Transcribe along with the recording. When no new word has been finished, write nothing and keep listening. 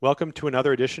Welcome to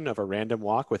another edition of A Random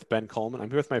Walk with Ben Coleman.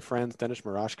 I'm here with my friends Dennis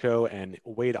Murashko and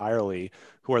Wade Eyerly,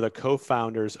 who are the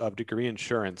co-founders of Degree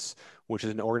Insurance, which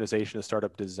is an organization, a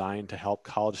startup designed to help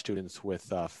college students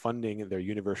with funding their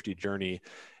university journey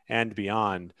and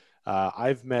beyond.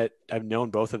 I've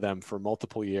known both of them for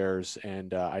multiple years,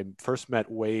 and I first met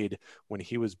Wade when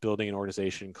he was building an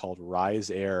organization called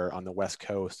Rise Air on the West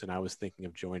Coast, and I was thinking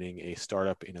of joining a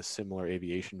startup in a similar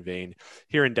aviation vein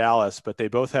here in Dallas. But they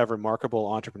both have remarkable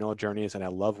entrepreneurial journeys, and I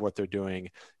love what they're doing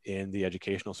in the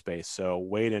educational space. So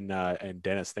Wade and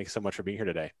Dennis, thanks so much for being here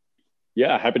today.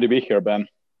 Yeah, happy to be here, Ben.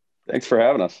 Thanks for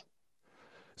having us.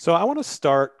 So I want to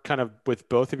start kind of with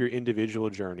both of your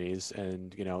individual journeys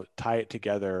and, tie it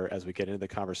together as we get into the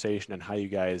conversation and how you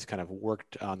guys kind of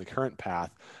worked on the current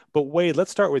path. But Wade, let's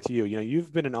start with you.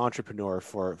 You've been an entrepreneur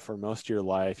for most of your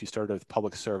life. You started with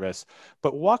public service,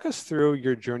 but walk us through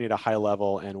your journey at a high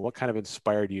level and what kind of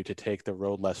inspired you to take the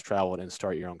road less traveled and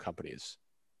start your own companies.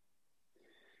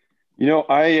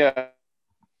 I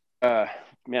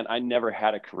man, I never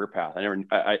had a career path.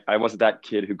 I wasn't that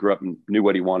kid who grew up and knew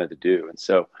what he wanted to do. And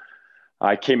so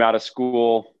I came out of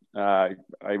school. I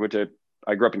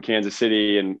grew up in Kansas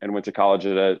City and went to college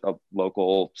at a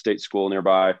local state school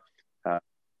nearby.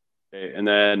 And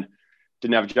then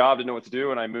didn't have a job, didn't know what to do.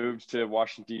 And I moved to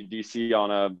Washington,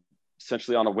 DC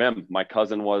essentially on a whim. My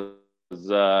cousin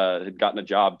had gotten a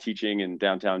job teaching in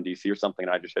downtown DC or something.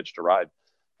 And I just hitched a ride.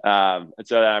 And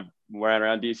so I ran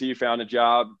around DC, found a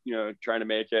job, trying to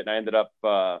make it. And I ended up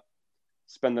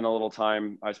spending a little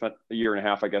time. I spent a year and a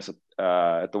half, I guess,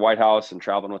 at the White House and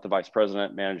traveling with the vice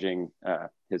president, managing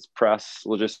his press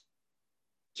logistics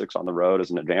on the road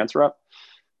as an advance rep.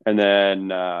 And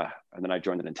then I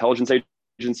joined an intelligence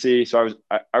agency. So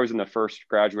I was in the first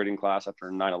graduating class after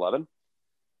 9/11,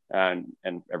 and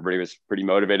everybody was pretty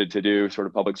motivated to do sort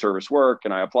of public service work.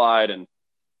 And I applied, and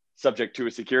subject to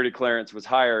a security clearance, was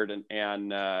hired.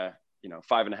 And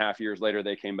 5.5 years later,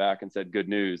 they came back and said, good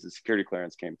news, the security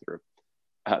clearance came through.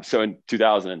 So in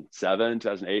 2007,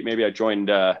 2008, maybe I joined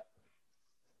the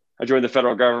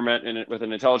federal government with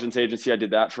an intelligence agency. I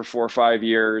did that for 4 or 5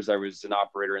 years. I was an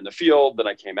operator in the field. Then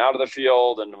I came out of the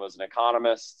field and was an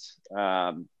economist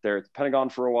there at the Pentagon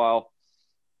for a while.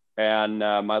 And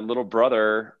my little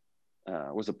brother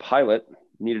was a pilot,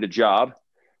 needed a job.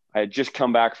 I had just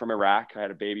come back from Iraq. I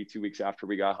had a baby 2 weeks after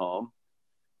we got home.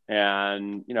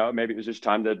 And, maybe it was just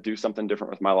time to do something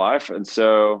different with my life. And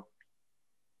so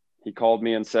he called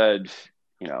me and said,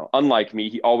 unlike me,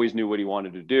 he always knew what he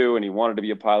wanted to do, and he wanted to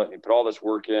be a pilot, and he put all this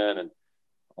work in, and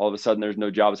all of a sudden there's no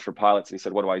jobs for pilots. And he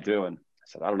said, what do I do? And I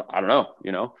said, I don't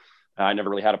know. I never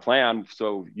really had a plan.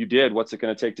 So you did. What's it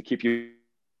going to take to keep you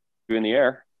in the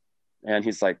air? And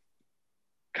he's like,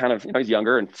 kind of, he's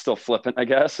younger and still flippant, I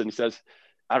guess. And he says,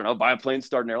 I don't know, buy a plane,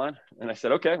 start an airline. And I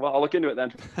said, okay, well, I'll look into it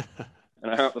then. And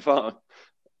I hung up the phone.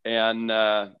 And,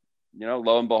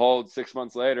 lo and behold, 6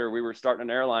 months later, we were starting an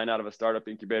airline out of a startup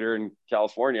incubator in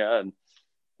California.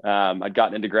 And I'd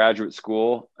gotten into graduate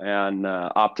school and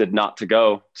opted not to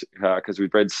go because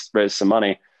we'd raised some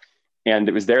money. And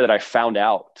it was there that I found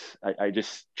out. I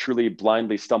just truly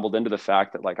blindly stumbled into the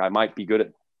fact that I might be good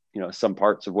at, some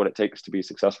parts of what it takes to be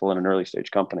successful in an early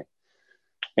stage company.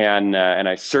 And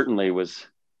I certainly was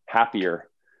happier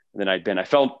than I'd been. I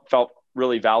felt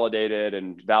really validated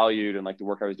and valued, and the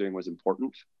work I was doing was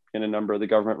important in a number of the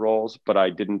government roles, but I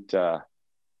didn't,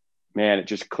 it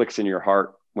just clicks in your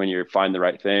heart when you find the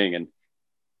right thing. And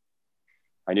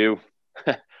I knew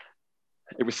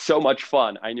it was so much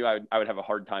fun. I knew I would have a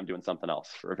hard time doing something else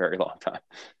for a very long time.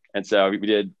 And so we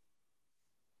did,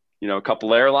 a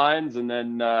couple airlines, and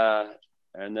then now,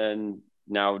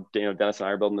 Dennis and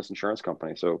I are building this insurance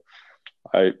company. So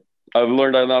I've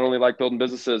learned I not only like building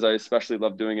businesses, I especially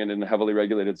love doing it in a heavily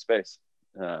regulated space.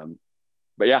 But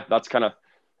yeah, that's kind of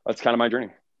my journey.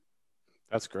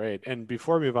 That's great. And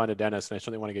before we move on to Dennis, and I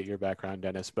certainly want to get your background,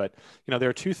 Dennis, but there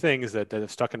are two things that have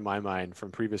stuck in my mind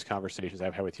from previous conversations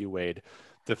I've had with you, Wade.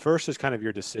 The first is kind of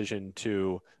your decision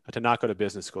to not go to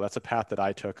business school. That's a path that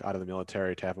I took out of the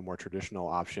military to have a more traditional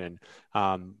option,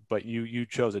 but you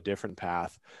chose a different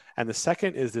path. And the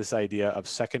second is this idea of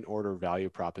second order value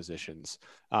propositions.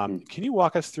 Can you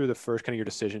walk us through the first kind of your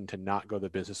decision to not go the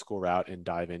business school route and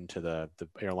dive into the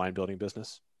airline building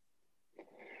business?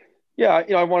 Yeah,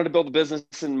 I wanted to build a business,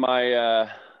 and I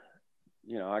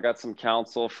got some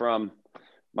counsel from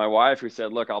my wife who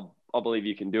said, look, I'll believe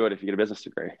you can do it if you get a business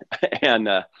degree. And,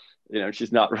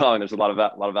 she's not wrong. There's a lot of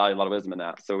value, a lot of wisdom in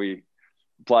that. So we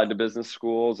applied to business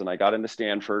schools, and I got into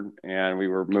Stanford, and we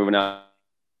were moving out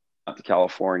to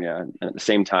California. And at the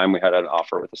same time, we had an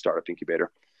offer with a startup incubator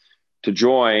to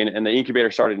join. And the incubator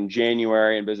started in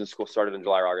January, and business school started in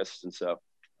July or August. And so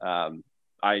I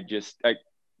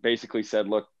basically said,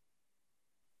 look,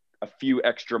 a few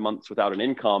extra months without an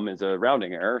income is a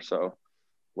rounding error. So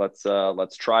let's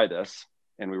try this.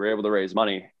 And we were able to raise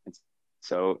money. And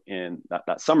so in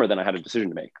that summer, then I had a decision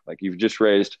to make. Like, you've just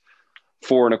raised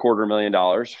 $4.25 million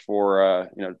for,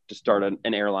 to start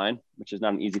an airline, which is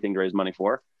not an easy thing to raise money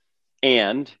for.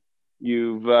 And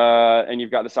you've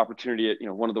got this opportunity at,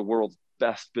 one of the world's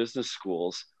best business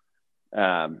schools.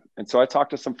 And so I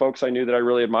talked to some folks I knew that I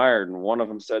really admired. And one of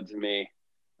them said to me,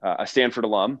 a Stanford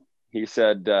alum, he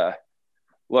said,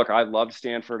 look, I loved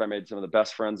Stanford. I made some of the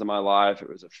best friends of my life. It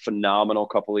was a phenomenal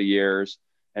couple of years,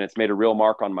 and it's made a real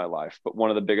mark on my life. But one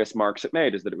of the biggest marks it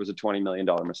made is that it was a $20 million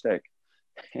mistake.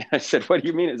 And I said, what do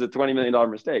you mean it's a $20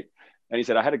 million mistake? And he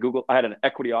said, I had an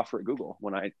equity offer at Google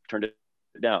when I turned it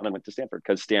down and went to Stanford,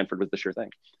 because Stanford was the sure thing.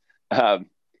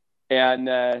 And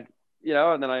then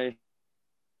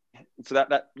so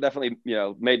that definitely,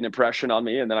 made an impression on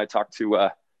me. And then I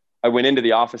went into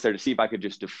the office there to see if I could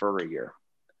just defer a year.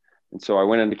 And so I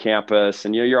went into campus,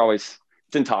 and, it's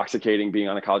intoxicating being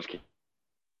on a college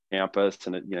campus,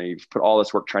 and, you put all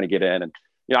this work trying to get in. And,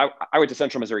 I went to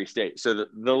Central Missouri State. So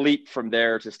the leap from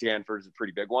there to Stanford is a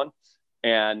pretty big one.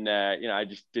 And, I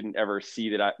just didn't ever see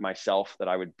that that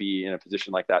I would be in a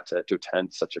position like that to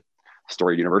attend such a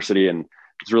storied university. And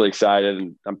I was really excited.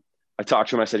 And I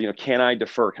talked to him. I said, can I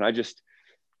defer? Can I just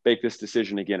make this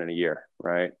decision again in a year?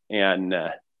 Right. And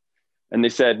they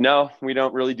said, no, we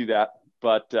don't really do that.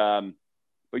 But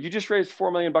you just raised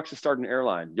 $4 million to start an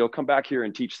airline. You'll come back here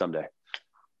and teach someday.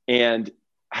 And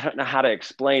I don't know how to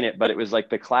explain it, but it was like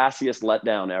the classiest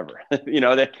letdown ever.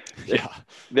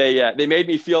 They made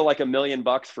me feel like $1 million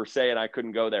for saying I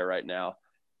couldn't go there right now.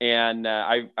 And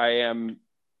I am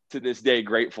to this day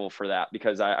grateful for that,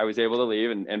 because I was able to leave,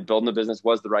 and building the business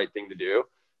was the right thing to do.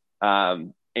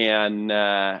 And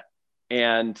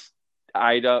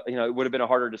I don't, it would have been a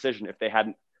harder decision if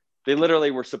they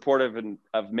literally were supportive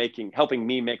of helping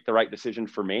me make the right decision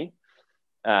for me.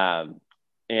 That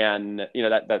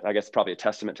I guess probably a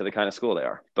testament to the kind of school they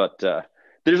are. But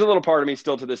there's a little part of me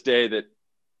still to this day that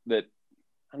I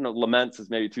don't know, laments is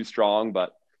maybe too strong,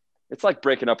 but it's like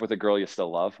breaking up with a girl you still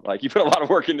love. Like, you put a lot of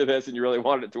work into this and you really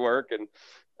wanted it to work. And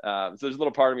so there's a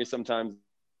little part of me sometimes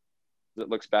that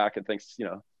looks back and thinks,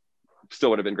 still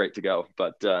would have been great to go.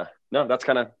 But no,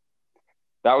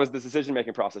 that was the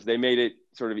decision-making process. They made it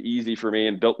sort of easy for me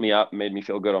and built me up and made me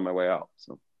feel good on my way out.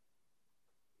 So.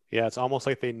 Yeah, it's almost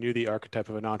like they knew the archetype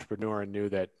of an entrepreneur and knew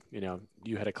that,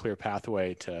 you had a clear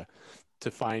pathway to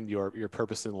find your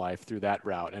purpose in life through that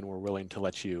route, and were willing to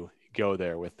let you go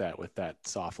there with that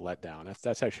soft letdown.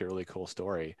 That's actually a really cool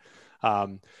story.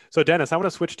 So Dennis, I want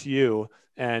to switch to you.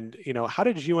 And, how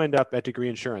did you end up at Degree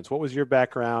Insurance? What was your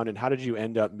background, and how did you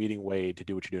end up meeting Wade to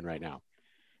do what you're doing right now?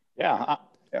 Yeah,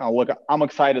 look, I'm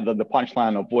excited that the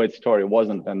punchline of Wade's story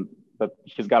wasn't that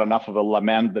he's got enough of a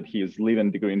lament that he's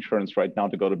leaving Degree Insurance right now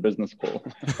to go to business school.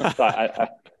 So I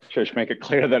should make it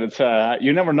clear that it's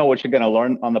you never know what you're going to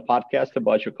learn on the podcast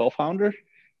about your co-founder.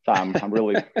 So I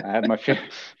had my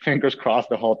fingers crossed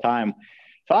the whole time.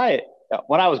 So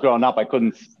when I was growing up, I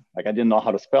didn't know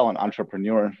how to spell an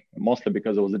entrepreneur, mostly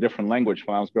because it was a different language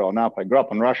when I was growing up. I grew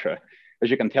up in Russia.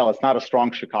 As you can tell, it's not a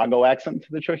strong Chicago accent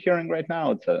that you're hearing right now.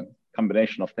 It's a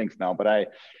combination of things now. But I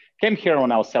came here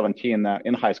when I was 17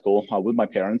 in high school with my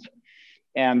parents.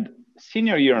 And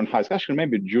senior year in high school, actually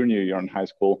maybe junior year in high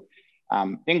school,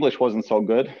 English wasn't so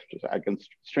good. I can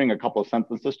string a couple of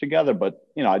sentences together, but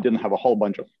I didn't have a whole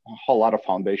lot of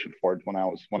foundation for it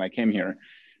when I came here.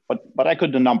 But I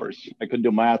could do numbers. I could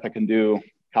do math. I can do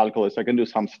calculus. I can do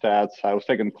some stats. I was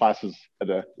taking classes at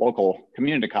a local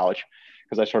community college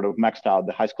because I sort of maxed out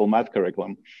the high school math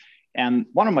curriculum. And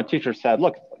one of my teachers said,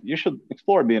 look, you should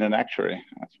explore being an actuary.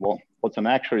 I said, well, what's an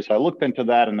actuary? So I looked into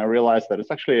that, and I realized that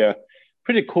it's actually a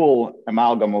pretty cool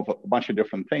amalgam of a bunch of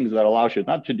different things that allows you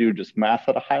not to do just math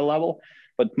at a high level,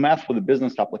 but math for the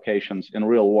business applications in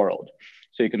real world.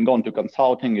 So you can go into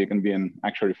consulting, you can be an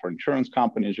actuary for insurance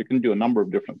companies, you can do a number of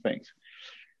different things.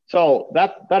 So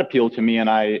that appealed to me, and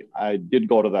I did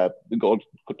go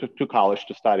to college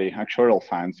to study actuarial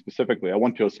science specifically. I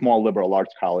went to a small liberal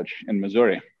arts college in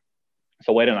Missouri.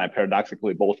 So Wade and I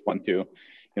paradoxically both went to,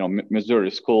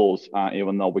 Missouri schools,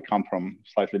 even though we come from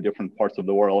slightly different parts of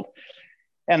the world.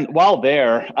 And while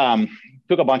there,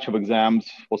 took a bunch of exams,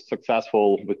 was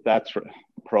successful with that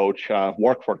approach,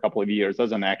 worked for a couple of years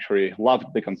as an actuary,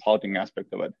 loved the consulting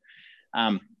aspect of it.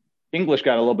 English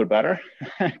got a little bit better.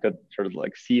 Could sort of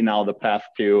see now the path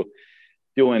to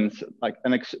doing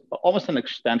almost an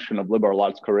extension of liberal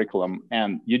arts curriculum.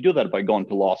 And you do that by going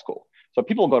to law school. So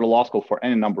people go to law school for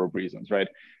any number of reasons, right?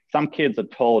 Some kids are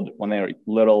told when they're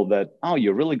little that, oh,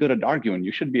 you're really good at arguing,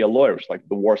 you should be a lawyer. It's like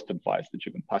the worst advice that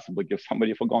you can possibly give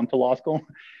somebody for going to law school.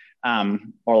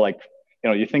 Or like,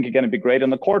 you think you're going to be great in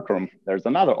the courtroom. There's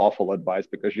another awful advice,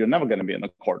 because you're never going to be in the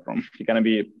courtroom. You're going to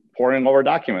be poring over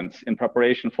documents in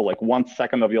preparation for like 1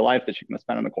 second of your life that you're going to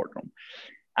spend in the courtroom.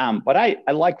 But I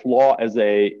like law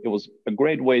it was a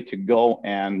great way to go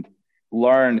and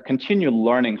continue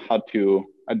learning how to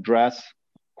address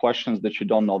questions that you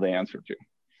don't know the answer to,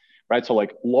 right? So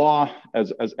like law,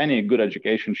 as any good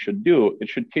education should do, it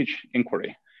should teach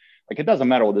inquiry. Like it doesn't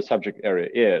matter what the subject area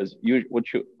is.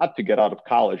 What you ought to get out of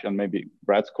college and maybe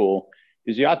grad school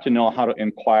is you ought to know how to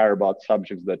inquire about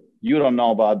subjects that you don't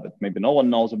know about, that maybe no one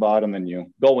knows about, and then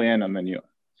you go in and then you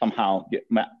somehow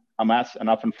amass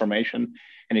enough information,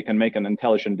 and you can make an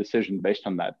intelligent decision based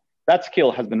on that. That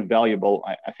skill has been valuable,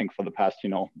 I think, for the past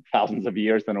thousands of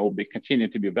years, and it will continue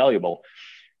to be valuable.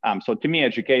 So to me,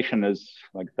 education is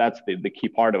like that's the key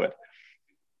part of it.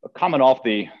 Coming off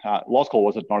the law school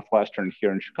was at Northwestern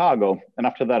here in Chicago. And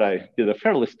after that, I did a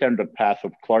fairly standard path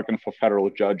of clerking for federal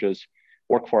judges,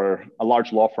 worked for a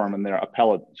large law firm in their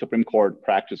appellate Supreme Court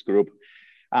practice group.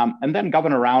 And then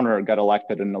Governor Rauner got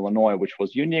elected in Illinois, which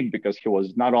was unique because he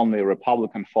was not only a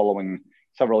Republican following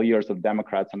several years of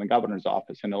Democrats in the governor's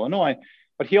office in Illinois,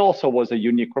 but he also was a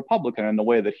unique Republican in the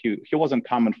way that he wasn't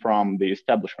coming from the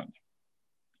establishment.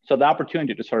 So the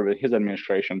opportunity to serve his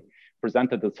administration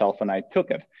presented itself, and I took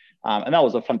it. And that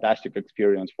was a fantastic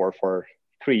experience for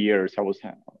 3 years. I was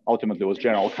ultimately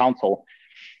general counsel.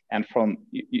 And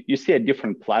you see a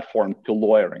different platform to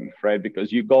lawyering, right?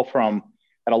 Because you go from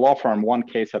at a law firm, one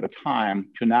case at a time,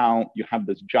 to now you have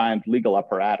this giant legal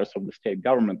apparatus of the state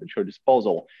government at your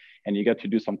disposal, and you get to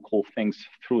do some cool things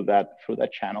through that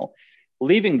channel.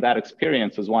 Leaving that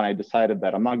experience is when I decided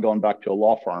that I'm not going back to a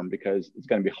law firm, because it's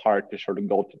going to be hard to sort of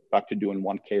go back to doing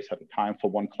one case at a time for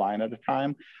one client at a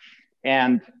time.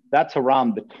 And that's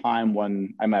around the time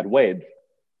when I met Wade.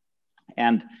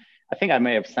 And I think I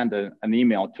may have sent an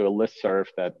email to a listserv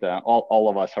that all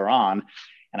of us are on.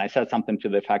 And I said something to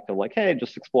the effect of like, hey,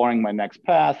 just exploring my next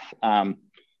path.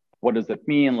 What does it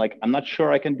mean? Like, I'm not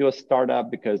sure I can do a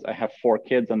startup because I have 4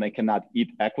 kids and they cannot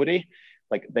eat equity.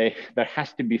 Like there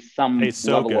has to be some tastes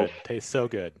so good. Tastes so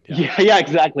good. Yeah,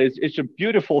 exactly. It's a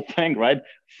beautiful thing, right?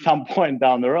 Some point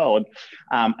down the road.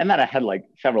 And then I had like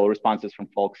several responses from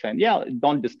folks saying, yeah,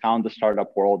 don't discount the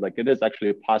startup world. Like it is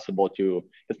actually possible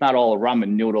it's not all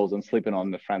ramen noodles and sleeping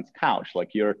on the friend's couch.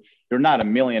 Like you're not a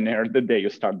millionaire the day you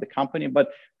start the company, but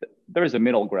there is a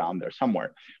middle ground there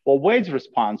somewhere. Well, Wade's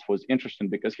response was interesting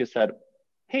because he said,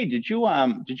 hey, did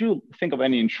you think of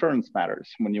any insurance matters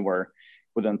when you were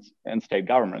within state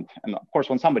government? And of course,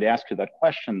 when somebody asks you that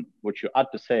question, what you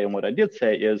ought to say, and what I did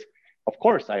say is, of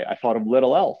course, I thought of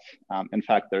little else. In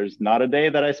fact, there's not a day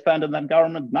that I spend in that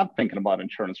government not thinking about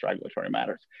insurance regulatory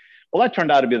matters. Well, that turned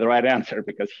out to be the right answer,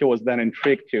 because he was then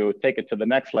intrigued to take it to the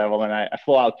next level. And I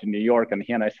flew out to New York, and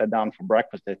he and I sat down for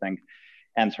breakfast, I think,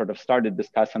 and sort of started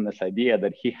discussing this idea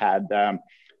that he had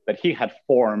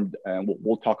formed. And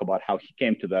we'll talk about how he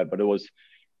came to that, but it was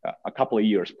a couple of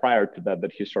years prior to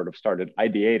that he sort of started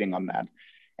ideating on that.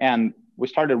 And we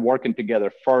started working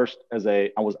together first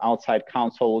I was outside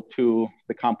counsel to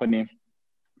the company,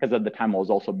 because at the time I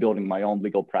was also building my own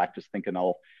legal practice, thinking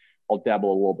I'll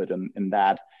dabble a little bit in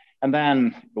that. And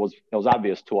then it was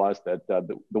obvious to us that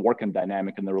the working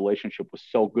dynamic and the relationship was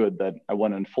so good that I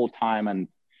went in full time, and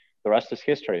the rest is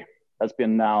history. That's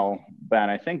been now,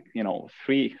 Ben, I think,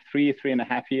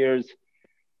 3.5 years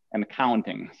and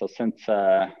counting. So since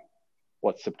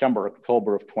September,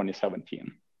 October of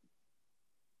 2017.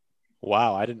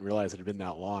 Wow, I didn't realize it had been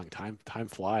that long. Time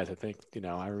flies. I think,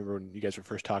 I remember when you guys were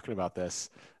first talking about this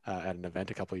at an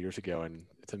event a couple of years ago, and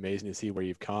it's amazing to see where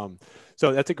you've come.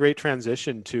 So that's a great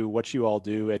transition to what you all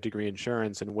do at Degree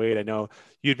Insurance. And Wade, I know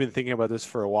you'd been thinking about this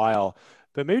for a while,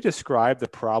 but maybe describe the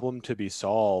problem to be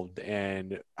solved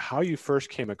and how you first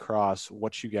came across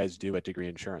what you guys do at Degree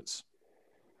Insurance.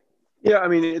 Yeah, I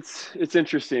mean, it's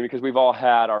interesting because we've all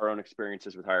had our own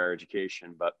experiences with higher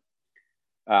education, but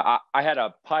I had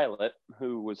a pilot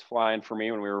who was flying for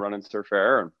me when we were running Surf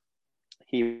Air, and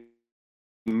he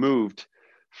moved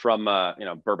from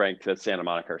Burbank to Santa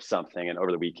Monica or something, and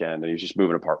over the weekend, and he was just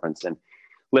moving apartments and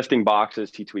lifting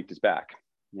boxes. He tweaked his back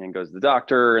and goes to the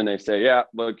doctor, and they say, yeah,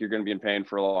 look, you're going to be in pain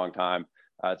for a long time.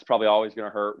 It's probably always going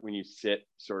to hurt when you sit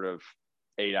sort of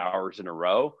 8 hours in a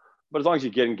row. But as long as you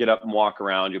get up and walk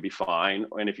around, you'll be fine.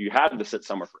 And if you had to sit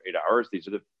somewhere for 8 hours, these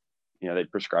are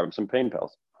they'd prescribe him some pain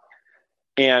pills.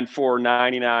 And for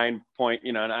 99 point,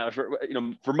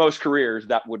 for most careers,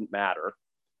 that wouldn't matter.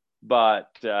 But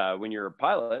when you're a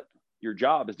pilot, your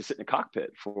job is to sit in a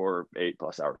cockpit for 8+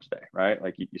 hours a day, right?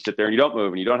 Like you sit there and you don't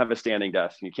move and you don't have a standing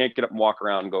desk and you can't get up and walk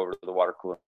around and go over to the water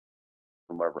cooler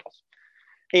and whatever else.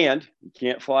 And you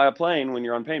can't fly a plane when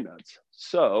you're on pain meds.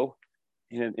 So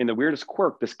in the weirdest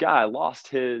quirk, this guy lost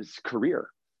his career,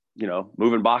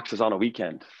 moving boxes on a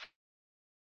weekend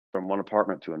from one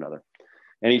apartment to another.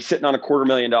 And he's sitting on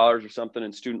 $250,000 or something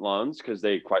in student loans because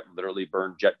they quite literally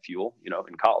burned jet fuel,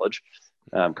 in college,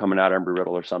 coming out of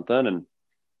Embry-Riddle or something.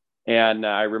 And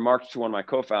I remarked to one of my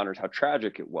co-founders how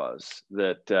tragic it was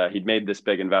that he'd made this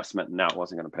big investment and now it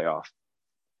wasn't going to pay off.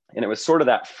 And it was sort of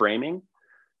that framing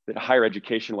that higher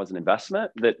education was an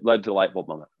investment that led to the light bulb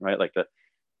moment, right? Like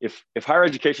if higher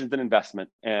education is an investment,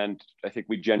 and I think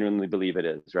we genuinely believe it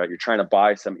is, right? You're trying to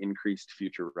buy some increased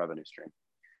future revenue stream.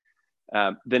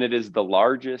 Then it is the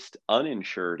largest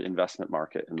uninsured investment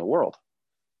market in the world.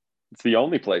 It's the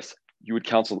only place you would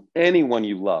counsel anyone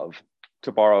you love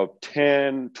to borrow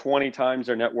 10, 20 times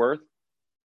their net worth,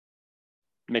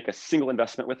 make a single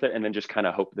investment with it, and then just kind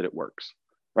of hope that it works,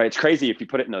 right? It's crazy if you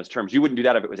put it in those terms. You wouldn't do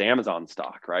that if it was Amazon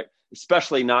stock, right?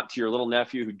 Especially not to your little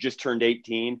nephew who just turned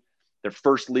 18, their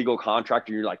first legal contract,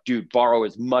 and you're like, dude, borrow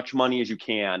as much money as you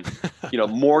can,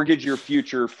 mortgage your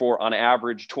future for on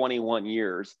average 21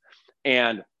 years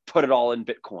and put it all in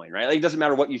Bitcoin, right? Like, it doesn't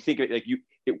matter what you think,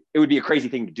 it would be a crazy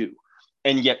thing to do.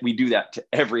 And yet we do that to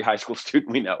every high school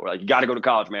student we know. We're like, you got to go to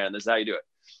college, man. This is how you do it.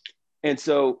 And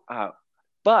so,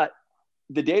 but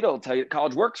the data will tell you that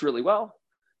college works really well.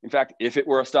 In fact, if it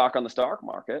were a stock on the stock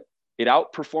market, it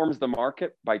outperforms the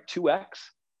market by 2x,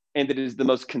 and it is the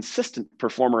most consistent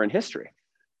performer in history.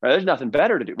 Right? There's nothing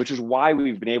better to do, which is why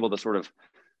we've been able to sort of,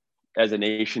 as a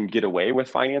nation, get away with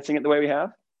financing it the way we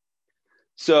have.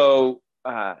 So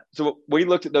we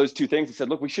looked at those two things and said,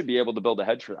 look, we should be able to build a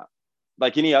hedge for that.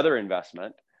 Like any other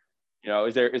investment,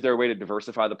 is there a way to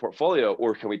diversify the portfolio,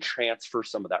 or can we transfer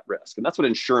some of that risk? And that's what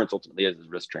insurance ultimately is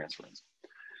risk transference.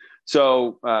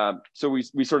 So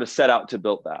we sort of set out to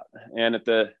build that. And at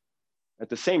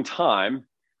the same time,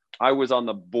 I was on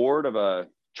the board of a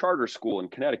charter school in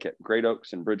Connecticut, Great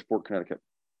Oaks in Bridgeport, Connecticut.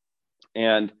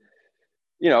 And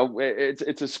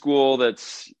it's a school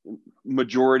that's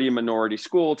majority minority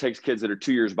school, takes kids that are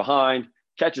 2 years behind,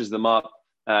 catches them up,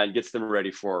 and gets them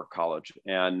ready for college.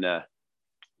 And as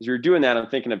you're doing that, I'm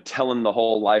thinking of telling the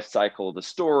whole life cycle of the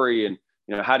story, and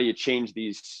how do you change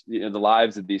these, the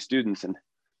lives of these students? And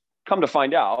come to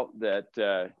find out that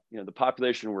the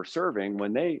population we're serving,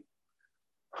 when they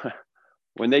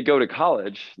go to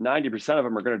college, 90% of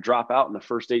them are going to drop out in the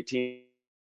first 18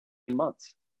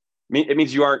 months. It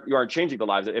means you aren't changing the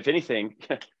lives. If anything,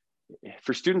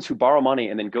 for students who borrow money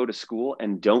and then go to school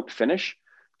and don't finish,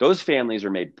 those families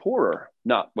are made poorer,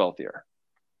 not wealthier,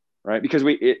 right? Because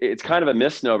it's kind of a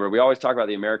misnomer. We always talk about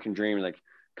the American dream, like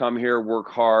come here, work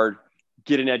hard,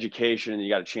 get an education, and you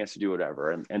got a chance to do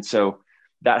whatever. And so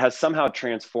that has somehow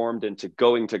transformed into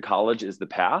going to college is the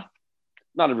path.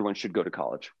 Not everyone should go to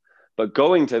college, but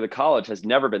going to the college has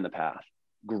never been the path.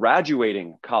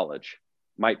 Graduating college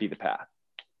might be the path,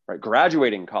 right?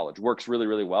 Graduating college works really,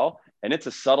 really well. And it's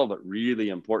a subtle but really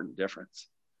important difference.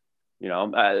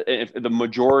 If the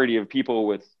majority of people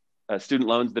with student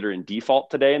loans that are in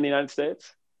default today in the United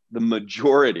States, the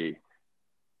majority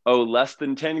owe less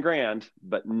than 10 grand,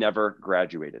 but never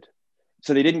graduated.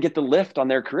 So they didn't get the lift on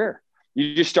their career.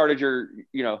 You just started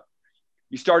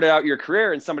you started out your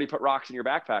career and somebody put rocks in your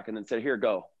backpack and then said, here,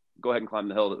 go ahead and climb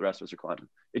the hill that the rest of us are climbing.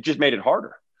 It just made it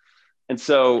harder. And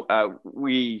so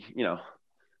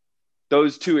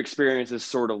those two experiences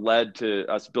sort of led to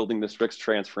us building this risk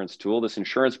transference tool, this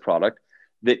insurance product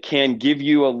that can give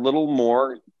you a little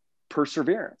more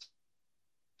perseverance,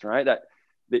 right? That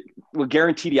will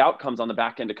guarantee the outcomes on the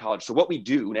back end of college. So what we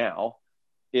do now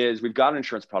is we've got an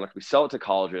insurance product, we sell it to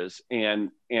colleges,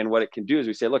 and what it can do is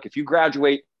we say, look, if you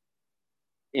graduate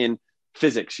in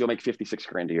physics, you'll make 56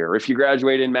 grand a year. Or if you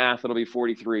graduate in math, it'll be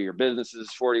 43, or business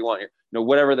is 41,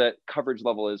 whatever that coverage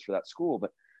level is for that school.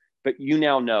 But you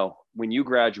now know when you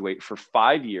graduate for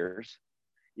 5 years,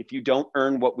 if you don't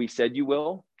earn what we said you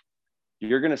will,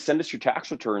 you're going to send us your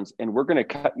tax returns and we're going to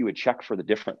cut you a check for the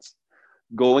difference.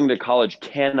 Going to college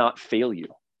cannot fail you.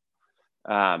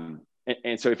 And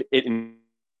so if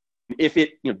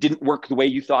it didn't work the way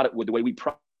you thought it would, the way we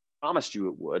promised you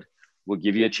it would, we'll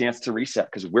give you a chance to reset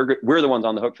because we're the ones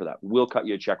on the hook for that. We'll cut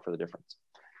you a check for the difference.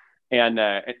 And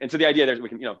so the idea there is we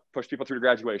can push people through to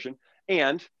graduation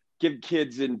and give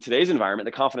kids in today's environment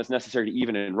the confidence necessary to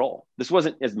even enroll. This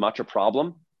wasn't as much a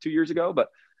problem 2 years ago, but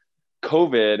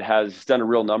COVID has done a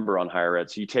real number on higher ed.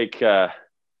 So you take, I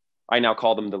now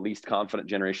call them the least confident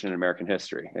generation in American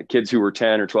history. Kids who were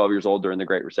 10 or 12 years old during the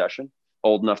Great Recession,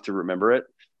 old enough to remember it,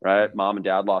 right? Mom and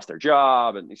dad lost their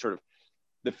job, and sort of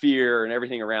the fear and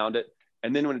everything around it.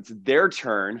 And then when it's their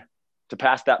turn to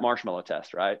pass that marshmallow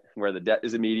test, right, where the debt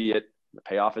is immediate, the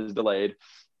payoff is delayed,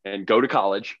 and go to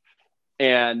college,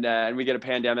 and we get a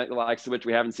pandemic the likes of which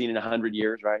we haven't seen in 100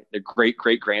 years, right? Their great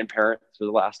grandparents are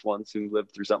the last ones who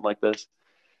lived through something like this.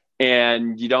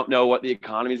 And you don't know what the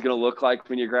economy is going to look like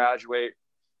when you graduate.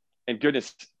 And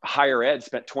goodness, higher ed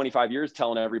spent 25 years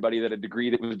telling everybody that a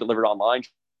degree that was delivered online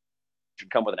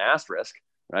should come with an asterisk,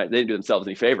 right? They didn't do themselves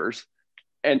any favors.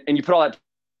 And you put all that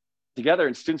together,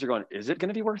 and students are going, is it going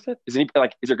to be worth it? Is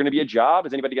there going to be a job?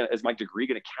 Is my degree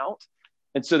going to count?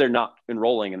 And so they're not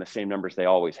enrolling in the same numbers they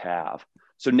always have.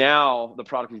 So now the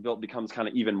product we've built becomes kind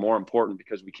of even more important,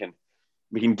 because we can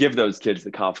give those kids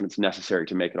the confidence necessary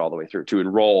to make it all the way through, to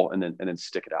enroll and then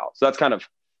stick it out. So that's kind of,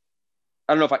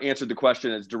 I don't know if I answered the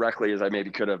question as directly as I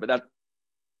maybe could have, but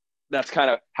that's kind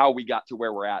of how we got to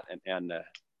where we're at and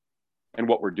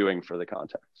what we're doing for the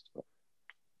context.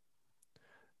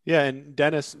 Yeah, and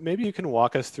Dennis, maybe you can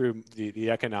walk us through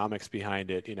the economics behind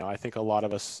it. I think a lot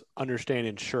of us understand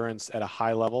insurance at a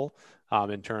high level,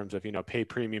 in terms of, pay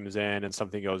premiums in and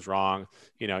something goes wrong,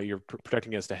 you're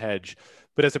protecting against a hedge.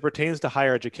 But as it pertains to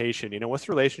higher education, what's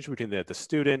the relationship between the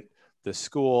student, the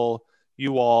school,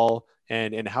 you all,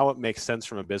 and how it makes sense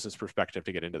from a business perspective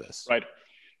to get into this? Right.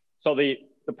 So the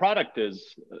product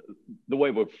is the way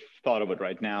we've thought of it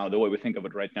right now, the way we think of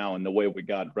it right now, and the way we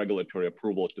got regulatory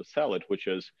approval to sell it, which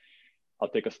is, I'll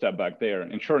take a step back there.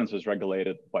 Insurance is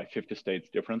regulated by 50 states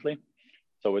differently.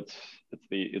 So it's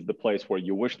the place where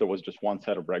you wish there was just one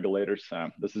set of regulators.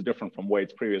 This is different from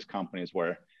Wade's previous companies,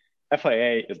 where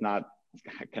FIA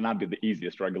cannot be the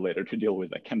easiest regulator to deal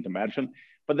with, I can't imagine,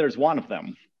 but there's one of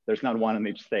them. There's not one in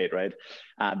each state, right?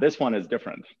 This one is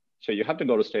different. So you have to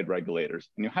go to state regulators,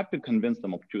 and you have to convince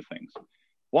them of two things.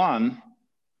 One,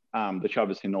 that you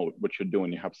obviously know what you're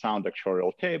doing. You have sound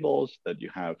actuarial tables, that you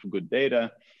have good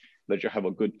data, that you have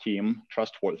a good team,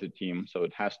 trustworthy team. So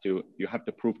you have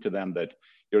to prove to them that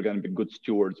you're going to be good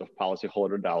stewards of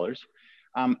policyholder dollars.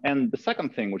 And the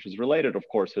second thing, which is related, of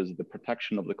course, is the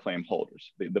protection of the claim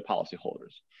holders, the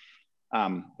policyholders.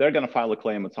 They're going to file a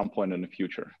claim at some point in the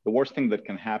future. The worst thing that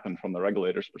can happen from the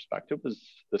regulator's perspective is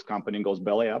this company goes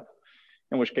belly up,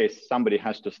 in which case somebody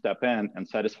has to step in and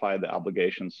satisfy the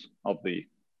obligations of the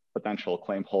potential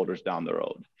claim holders down the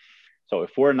road. So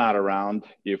if we're not around,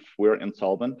 if we're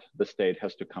insolvent, the state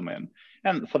has to come in.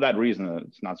 And for that reason,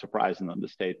 it's not surprising that the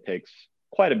state takes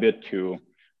quite a bit to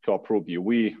approve you.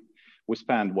 We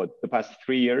spent the past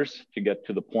 3 years to get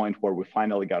to the point where we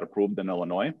finally got approved in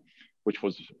Illinois, which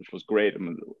was great.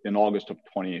 In August of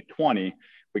 2020,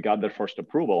 we got their first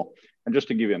approval. And just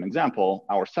to give you an example,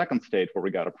 our second state where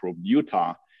we got approved,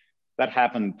 Utah, that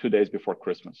happened 2 days before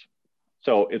Christmas.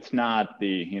 So it's not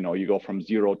you go from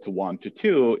 0 to 1 to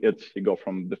 2, you go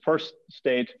from the first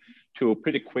state to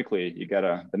pretty quickly, you get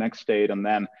the next state, and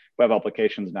then we have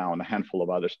applications now in a handful of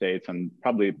other states, and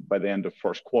probably by the end of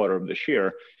first quarter of this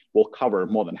year, we'll cover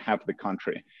more than half the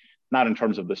country. Not in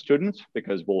terms of the students,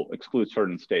 because we'll exclude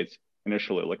certain states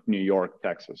initially, like New York,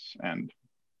 Texas, and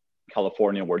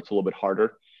California, where it's a little bit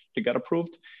harder to get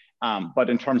approved.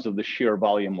 But in terms of the sheer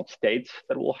volume of states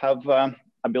that will have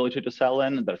ability to sell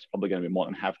in, that's probably going to be more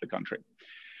than half the country.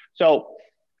 So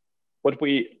what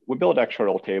we build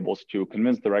actuarial tables to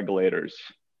convince the regulators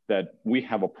that we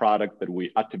have a product that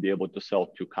we ought to be able to sell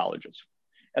to colleges.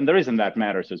 And the reason that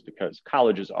matters is because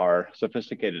colleges are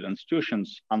sophisticated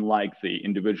institutions, unlike the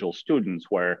individual students,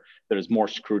 where there's more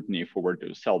scrutiny if we were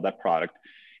to sell that product.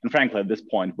 And frankly, at this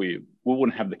point, we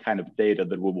wouldn't have the kind of data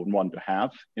that we would want to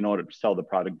have in order to sell the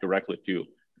product directly to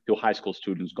high school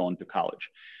students going to college.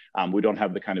 We don't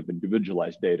have the kind of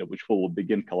individualized data, which we will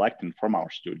begin collecting from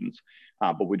our students,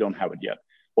 but we don't have it yet.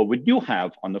 What we do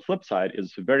have on the flip side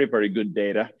is very, very good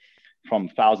data from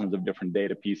thousands of different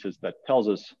data pieces that tells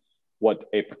us what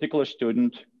a particular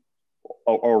student,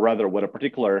 or rather what a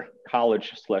particular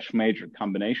college/major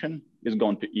combination is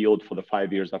going to yield for the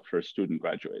 5 years after a student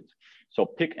graduates. So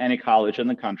pick any college in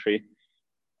the country,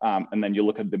 and then you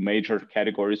look at the major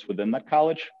categories within that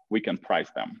college, we can price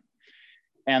them.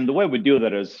 And the way we do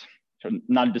that is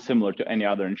not dissimilar to any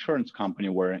other insurance company,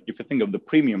 where if you think of the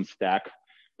premium stack,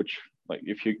 which like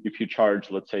if you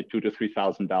charge, let's say $2,000 to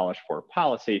 $3,000 for a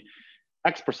policy,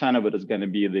 X% of it is going to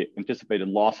be the anticipated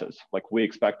losses. Like we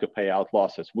expect to pay out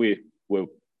losses. We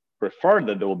prefer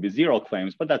that there will be zero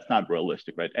claims, but that's not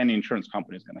realistic, right? Any insurance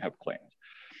company is going to have claims.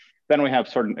 Then we have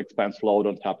certain expense load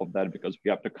on top of that because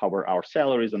we have to cover our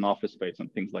salaries and office space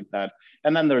and things like that.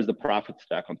 And then there's the profit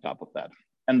stack on top of that.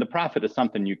 And the profit is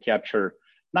something you capture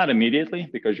not immediately,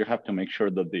 because you have to make sure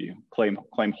that the claim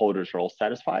holders are all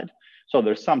satisfied. So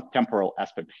there's some temporal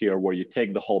aspect here where you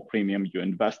take the whole premium, you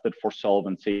invest it for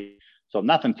solvency. So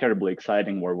nothing terribly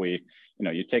exciting where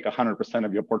you take 100%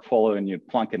 of your portfolio and you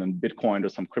plunk it in Bitcoin or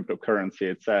some cryptocurrency.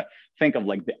 It's think of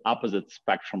like the opposite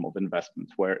spectrum of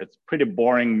investments where it's pretty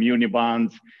boring muni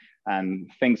bonds and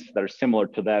things that are similar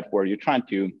to that, where you're trying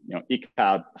to eke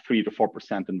out 3 to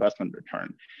 4% investment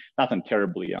return. Nothing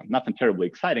terribly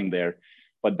exciting there,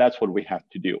 but that's what we have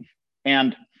to do.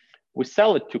 And we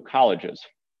sell it to colleges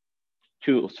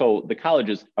too. So the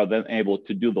colleges are then able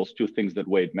to do those two things that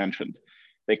Wade mentioned.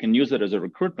 They can use it as a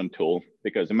recruitment tool,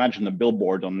 because imagine a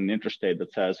billboard on an interstate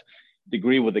that says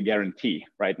degree with a guarantee,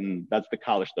 right? And that's the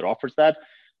college that offers that.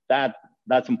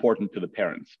 That's important to the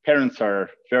parents. Parents are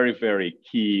very, very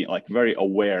key, like very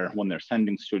aware when they're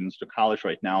sending students to college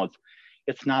right now.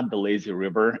 It's not the lazy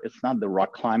river. It's not the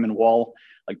rock climbing wall.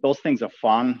 Like those things are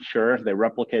fun, sure. They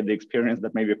replicate the experience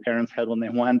that maybe parents had when they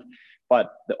went.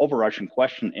 But the overarching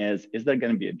question is there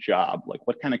going to be a job? Like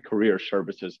what kind of career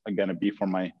services are going to be for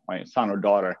my son or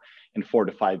daughter in 4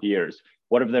 to 5 years?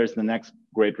 What if there's the next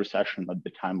great recession at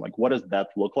the time? Like what does that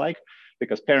look like?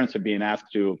 Because parents are being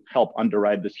asked to help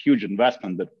underwrite this huge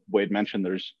investment that Wade mentioned.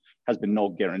 Has been no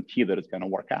guarantee that it's going to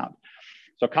work out.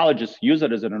 So colleges use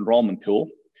it as an enrollment tool.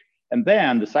 And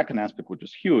then the second aspect, which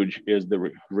is huge, is the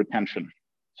retention.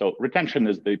 So retention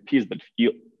is the piece that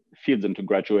feeds into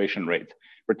graduation rates.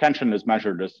 Retention is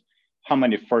measured as how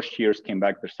many first years came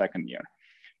back their second year.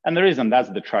 And the reason that's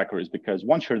the tracker is because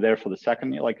once you're there for the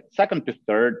second year, like second to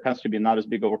third tends to be not as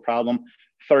big of a problem.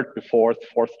 Third to fourth,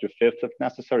 fourth to fifth, if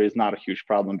necessary, is not a huge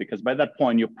problem, because by that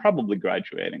point, you're probably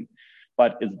graduating.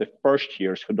 But it's the first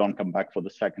years who don't come back for the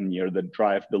second year that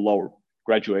drive the lower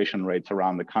graduation rates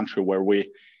around the country, where we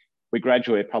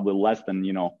graduate probably less than,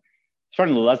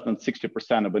 certainly less than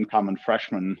 60% of incoming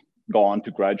freshmen go on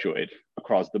to graduate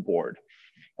across the board.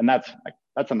 And that's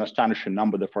an astonishing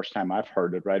number the first time I've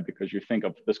heard it, right? Because you think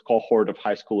of this cohort of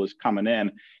high schoolers coming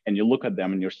in and you look at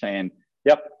them and you're saying,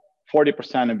 yep,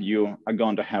 40% of you are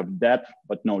going to have debt,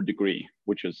 but no degree,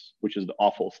 which is the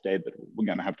awful state that we're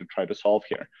going to have to try to solve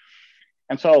here.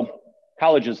 And so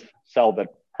colleges sell that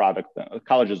product,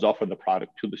 colleges offer the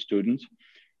product to the students.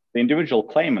 The individual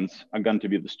claimants are going to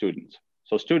be the students.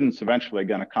 So students eventually are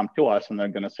going to come to us and they're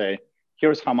going to say,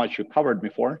 here's how much you covered me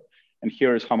for, and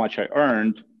here's how much I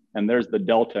earned, and there's the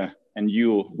delta, and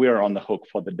we're on the hook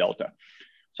for the delta.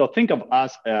 So think of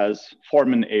us as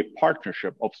forming a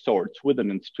partnership of sorts with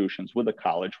an institutions, with a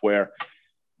college, where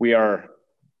we've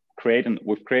created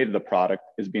the product,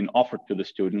 is being offered to the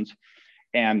students,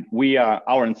 and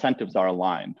our incentives are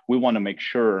aligned. We want to make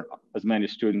sure as many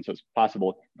students as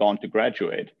possible go on to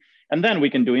graduate. And then we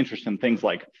can do interesting things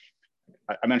like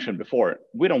I mentioned before,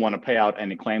 we don't want to pay out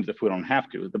any claims if we don't have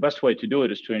to. The best way to do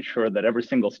it is to ensure that every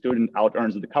single student out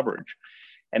earns the coverage.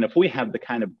 And if we have the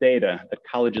kind of data that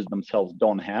colleges themselves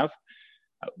don't have,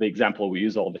 the example we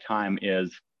use all the time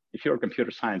is if you're a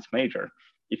computer science major,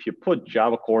 if you put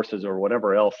Java courses or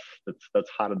whatever else that's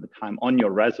hot at the time on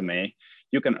your resume,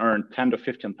 you can earn $10,000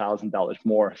 to $15,000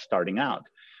 more starting out.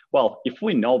 Well, if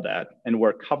we know that and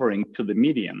we're covering to the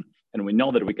median, and we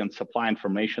know that we can supply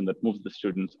information that moves the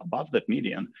students above that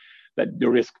median, that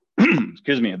de-risks,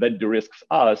 that de-risks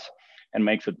us and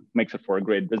makes it for a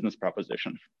great business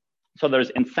proposition. So there's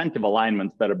incentive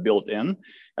alignments that are built in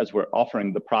as we're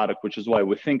offering the product, which is why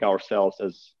we think ourselves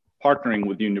as partnering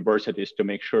with universities to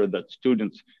make sure that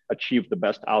students achieve the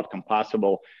best outcome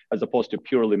possible, as opposed to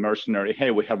purely mercenary,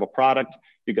 hey, we have a product,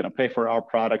 you're gonna pay for our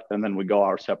product, and then we go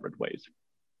our separate ways.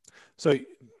 So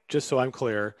just so I'm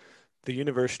clear, the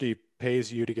university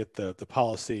pays you to get the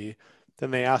policy, then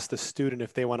they ask the student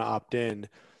if they want to opt in.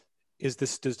 Does the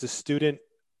student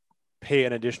pay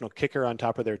an additional kicker on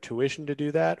top of their tuition to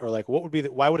do that? Or like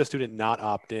why would a student not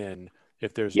opt in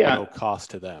if there's no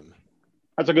cost to them?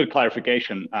 That's a good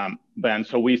clarification, Ben.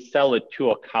 So we sell it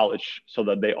to a college so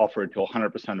that they offer it to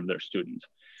 100% of their students.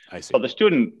 I see. So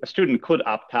a student could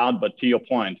opt out, but to your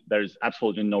point, there's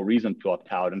absolutely no reason to opt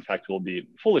out. In fact, it will be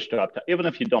foolish to opt out. Even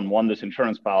if you don't want this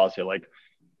insurance policy, like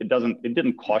it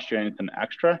didn't cost you anything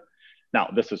extra.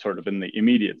 Now, this is sort of in the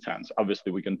immediate sense.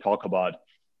 Obviously, we can talk about,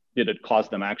 did it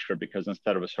cost them extra because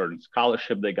instead of a certain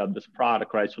scholarship, they got this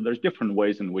product, right? So there's different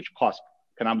ways in which cost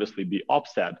can obviously be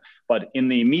offset, but in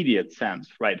the immediate sense,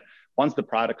 right? Once the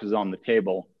product is on the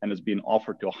table and is being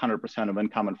offered to 100% of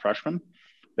incoming freshmen,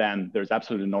 then there's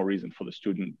absolutely no reason for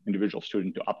the individual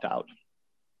student to opt out.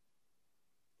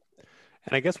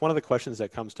 And I guess one of the questions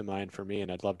that comes to mind for me, and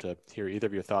I'd love to hear either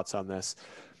of your thoughts on this,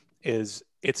 is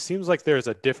it seems like there's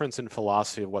a difference in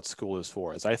philosophy of what school is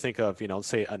for. As I think of, let's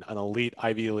say an elite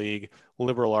Ivy League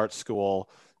liberal arts school,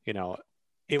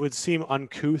 it would seem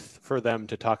uncouth for them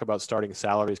to talk about starting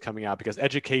salaries coming out, because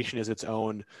education is its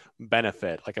own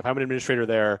benefit. Like if I'm an administrator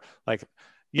there, like,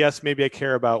 yes, maybe I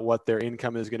care about what their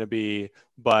income is going to be,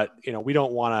 but we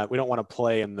don't want to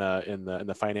play in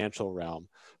the financial realm.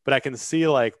 But I can see,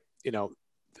 like,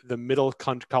 the middle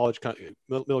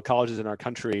colleges in our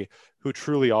country who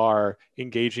truly are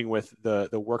engaging with the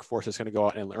workforce that's going to go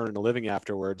out and earn a living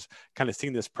afterwards, kind of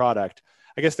seeing this product.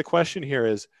 I guess the question here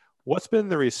is, what's been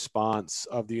the response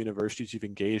of the universities you've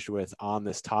engaged with on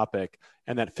this topic,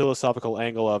 and that philosophical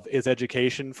angle of, is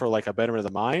education for like a betterment of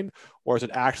the mind, or is it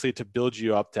actually to build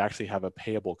you up to actually have a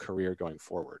payable career going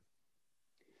forward?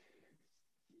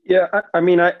 Yeah,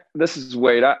 this is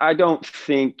Wade. I don't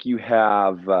think you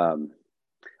have, I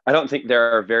don't think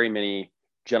there are very many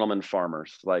gentlemen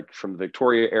farmers like from the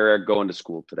Victoria era going to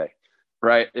school today,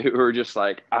 right? Who are just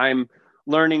like, I'm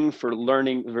learning for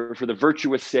the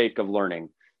virtuous sake of learning.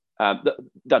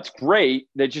 That's great.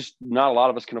 Just not a lot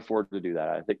of us can afford to do that.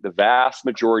 I think the vast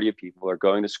majority of people are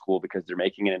going to school because they're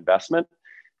making an investment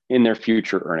in their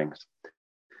future earnings.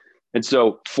 And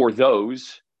so for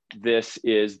those, this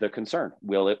is the concern.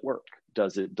 Will it work?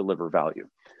 Does it deliver value?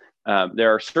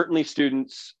 There are certainly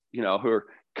students, who are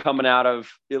coming out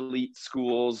of elite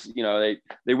schools.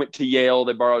 They went to Yale,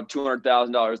 they borrowed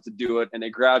 $200,000 to do it, and they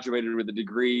graduated with a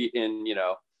degree in,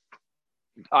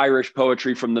 Irish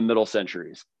poetry from the middle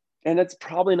centuries. And it's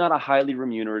probably not a highly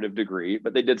remunerative degree,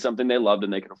 but they did something they loved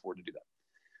and they could afford to do that.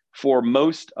 For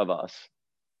most of us,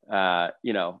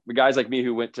 the guys like me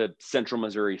who went to Central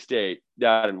Missouri State,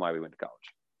 that isn't why we went to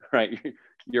college,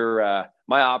 right?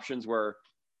 My options were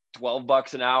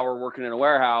 $12 an hour working in a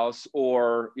warehouse,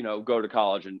 or, go to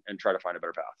college and try to find a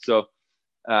better path. So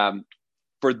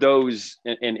for those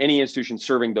in any institution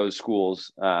serving those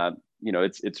schools,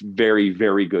 it's very,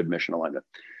 very good mission alignment.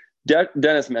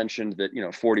 Dennis mentioned that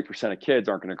 40% of kids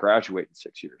aren't going to graduate in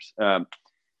 6 years.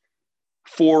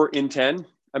 4 in 10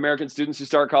 American students who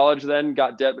start college then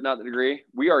got debt but not the degree.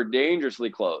 We are dangerously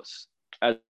close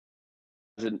as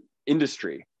an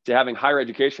industry to having higher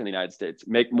education in the United States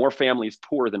make more families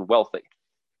poor than wealthy,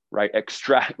 right?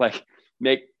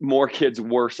 Make more kids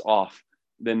worse off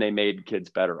than they made kids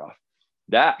better off.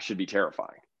 That should be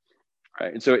terrifying,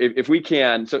 right? And so if we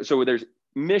can, so there's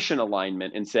mission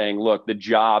alignment in saying, look, the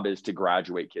job is to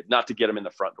graduate kids, not to get them in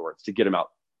the front door. It's to get them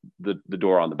out the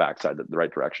door on the backside, the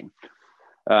right direction.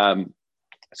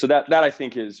 So that I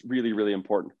think is really, really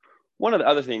important. One of the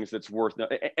other things that's worth,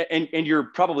 and you're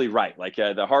probably right, like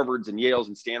the Harvards and Yales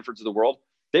and Stanfords of the world,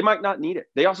 they might not need it.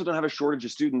 They also don't have a shortage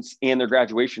of students, and their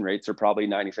graduation rates are probably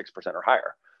 96% or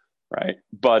higher, right?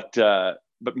 But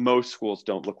most schools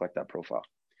don't look like that profile.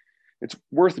 It's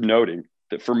worth noting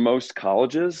that for most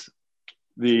colleges,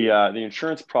 the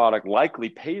insurance product likely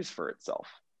pays for itself.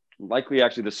 Likely,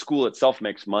 actually, the school itself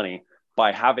makes money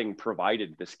by having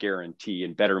provided this guarantee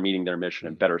and better meeting their mission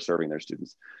and better serving their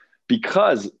students,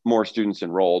 because more students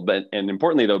enrolled, and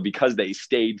importantly though, because they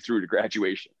stayed through to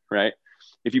graduation, right?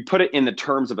 If you put it in the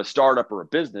terms of a startup or a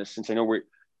business, since I know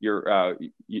your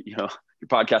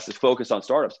podcast is focused on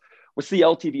startups, what's the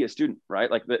LTV of student, right?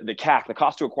 Like the CAC, the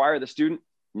cost to acquire the student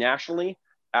nationally,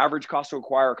 average cost to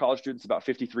acquire a college student is about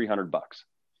 $5,300.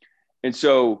 And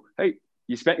so, hey,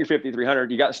 you spent your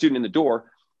 $5,300, you got a student in the door.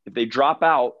 If they drop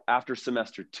out after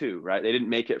semester 2, right? They didn't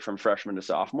make it from freshman to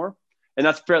sophomore. And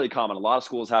that's fairly common. A lot of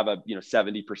schools have a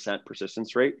 70%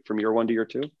 persistence rate from year 1 to year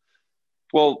 2.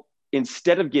 Well,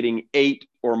 instead of getting 8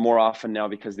 or more often now,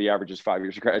 because the average is 5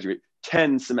 years to graduate,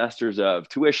 10 semesters of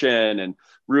tuition and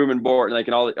room and board,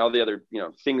 and all the other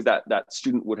things that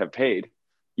student would have paid,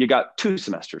 you got 2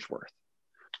 semesters worth,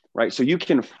 right? So you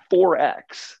can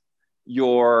 4x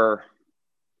your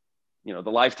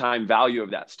the lifetime value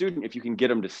of that student if you can get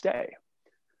them to stay.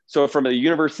 So from the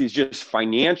university's just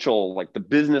financial, like the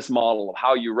business model of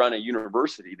how you run a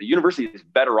university, the university is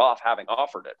better off having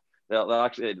offered it. They'll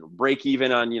actually break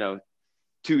even on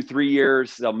 2-3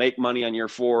 years. They'll make money on year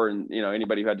 4, and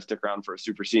anybody who had to stick around for a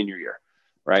super senior year,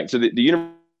 right? So the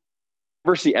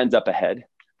university ends up ahead.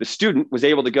 The student was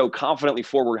able to go confidently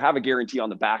forward, have a guarantee on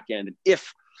the back end, and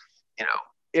if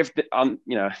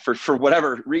for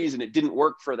whatever reason it didn't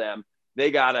work for them, they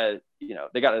got a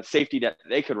safety net that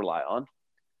they could rely on.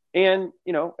 And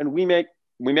we make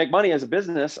money as a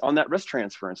business on that risk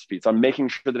transference piece, on making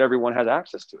sure that everyone has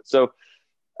access to it. So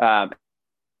and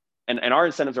our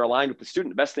incentives are aligned with the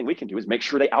student. The best thing we can do is make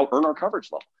sure they out earn our coverage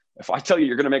level. If I tell you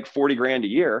you're going to make $40,000 a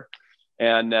year,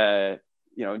 and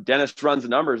Dennis runs the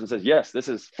numbers and says, yes, this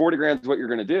is $40,000 is what you're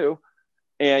going to do,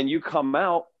 and you come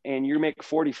out and you make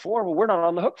 44, well, we're not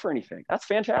on the hook for anything. That's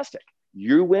fantastic.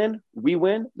 You win, we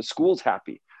win, the school's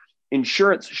happy.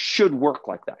 Insurance should work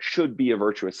like that, should be a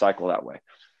virtuous cycle that way.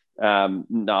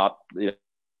 Not,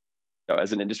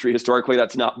 as an industry, historically,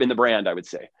 that's not been the brand, I would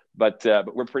say. But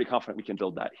we're pretty confident we can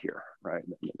build that here, right?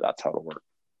 That's how it'll work.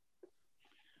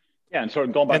 Yeah, and sort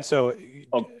of going back. And so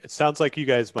it sounds like you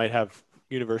guys might have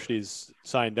universities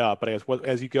signed up, but I guess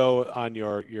as you go on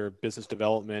your business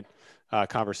development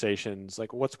conversations,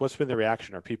 like what's been the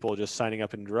reaction? Are people just signing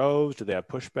up in droves? Do they have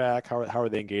pushback? How are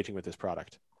they engaging with this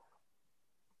product?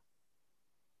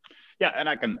 Yeah, and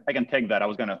I can take that. I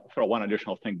was going to throw one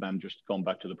additional thing, Ben, just going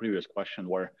back to the previous question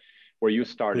where you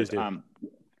started.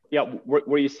 Yeah,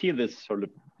 where you see this sort of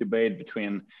debate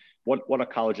between what a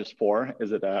college is for.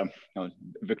 Is it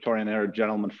Victorian era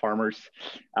gentleman farmers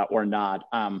or not?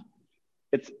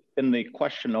 It's in the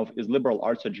question of, is liberal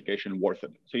arts education worth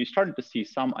it? So you started to see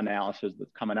some analysis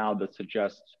that's coming out that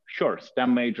suggests, sure,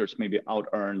 STEM majors maybe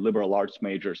out-earn liberal arts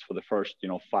majors for the first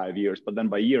 5 years, but then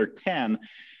by year 10,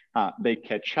 they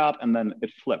catch up and then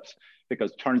it flips,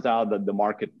 because it turns out that the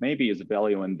market maybe is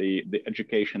valuing the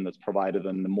education that's provided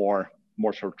in the more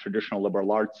sort of traditional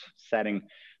liberal arts setting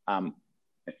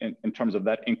in terms of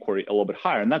that inquiry a little bit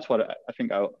higher. And that's what I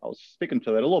think I was speaking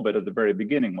to that a little bit at the very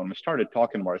beginning when we started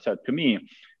talking, where I said, to me,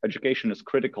 education is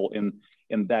critical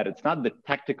in that it's not the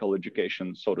tactical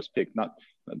education, so to speak.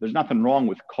 There's nothing wrong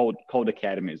with code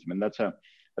academies. I mean, that's a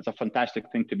fantastic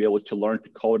thing to be able to learn to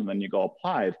code and then you go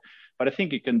apply it. But I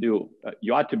think you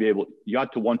ought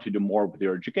to want to do more with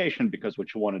your education, because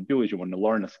what you want to do is you want to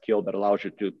learn a skill that allows you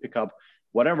to pick up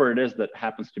whatever it is that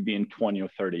happens to be in 20 or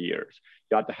 30 years.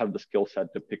 You ought to have the skill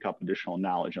set to pick up additional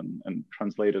knowledge and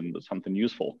translate it into something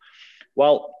useful.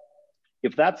 Well,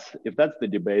 if that's the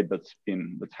debate that's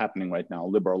happening right now,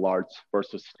 liberal arts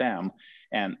versus STEM,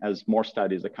 and as more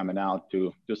studies are coming out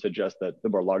to suggest that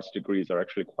liberal arts degrees are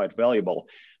actually quite valuable,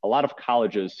 a lot of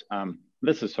colleges,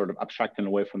 this is sort of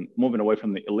moving away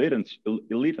from the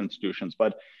elite institutions,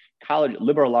 but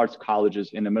liberal arts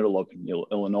colleges in the middle of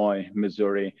Illinois,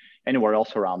 Missouri, anywhere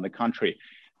else around the country,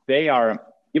 they are,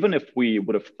 even if we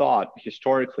would have thought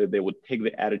historically they would take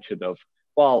the attitude of,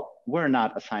 well, we're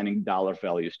not assigning dollar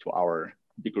values to our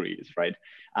degrees, right?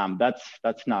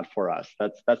 That's not for us.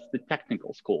 That's the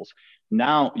technical schools.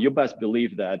 Now, you best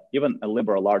believe that even a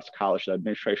liberal arts college, the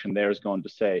administration there is going to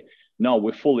say, no,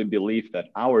 we fully believe that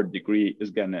our degree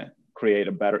is going to create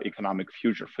a better economic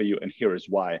future for you, and here is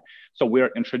why. So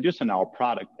we're introducing our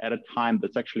product at a time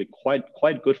that's actually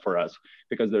quite good for us,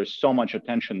 because there's so much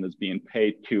attention that's being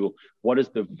paid to what is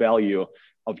the value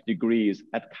of degrees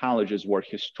at colleges, where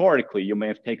historically you may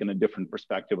have taken a different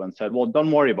perspective and said, well,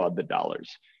 don't worry about the dollars.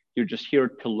 You're just here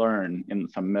to learn in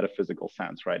some metaphysical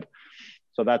sense, right?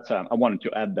 So that's, I wanted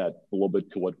to add that a little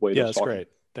bit to what Wade was talking. Yeah, that's great.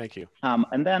 Thank you.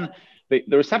 And then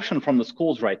the reception from the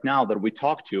schools right now that we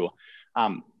talk to,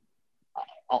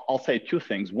 I'll say two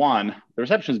things. One, the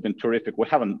reception has been terrific. We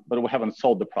haven't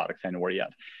sold the product anywhere yet.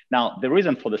 Now, the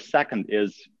reason for the second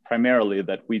is primarily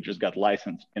that we just got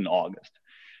licensed in August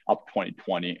of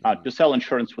 2020. To sell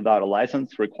insurance without a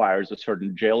license requires a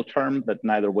certain jail term that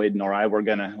neither Wade nor I were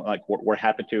we're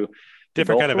happy to.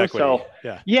 Different kind of equity. So,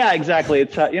 yeah, exactly.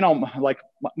 It's like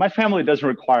my family doesn't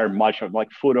require much of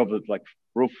food over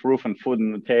roof and food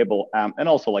on the table, and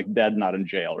also dead, not in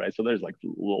jail, right? So there's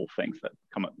little things that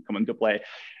come into play.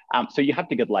 So you have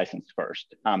to get licensed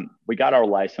first. We got our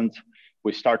license.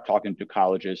 We start talking to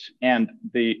colleges, and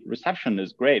the reception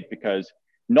is great because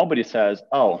nobody says,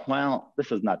 "Oh, well,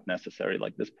 this is not necessary.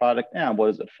 This product, what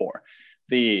is it for?"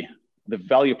 The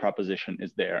value proposition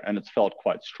is there, and it's felt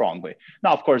quite strongly.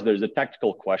 Now, of course, there's a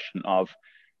tactical question of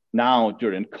now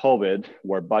during COVID,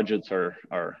 where budgets are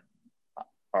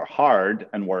hard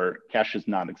and where cash is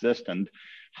non-existent,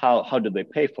 how do they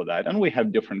pay for that? And we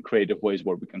have different creative ways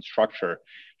where we can structure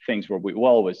things, where we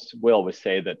always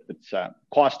say that it's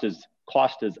cost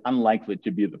is unlikely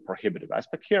to be the prohibitive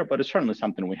aspect here, but it's certainly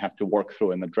something we have to work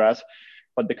through and address.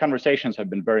 But the conversations have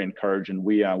been very encouraging.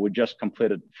 We just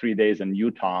completed 3 days in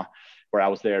Utah, where I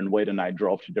was there, and Wade and I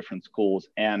drove to different schools.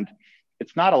 And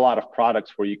it's not a lot of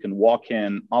products where you can walk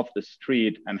in off the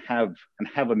street and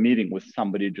have a meeting with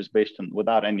somebody just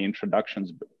without any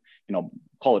introductions,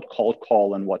 call it cold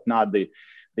call and whatnot.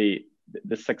 The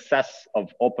success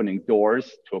of opening doors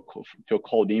to a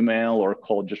cold email or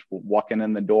just walking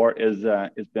in the door has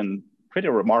been pretty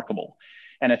remarkable.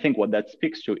 And I think what that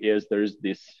speaks to is there's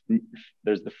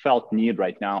the felt need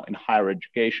right now in higher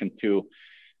education to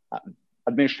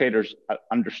administrators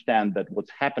understand that what's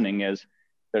happening is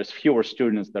there's fewer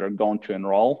students that are going to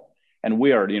enroll, and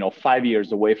we are 5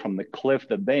 years away from the cliff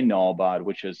that they know about,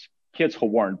 which is kids who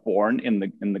weren't born in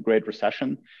the Great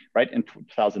Recession, right, in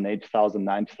 2008,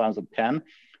 2009, 2010.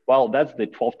 Well, that's the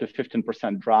 12 to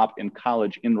 15% drop in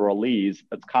college enrollees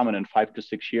that's common in 5 to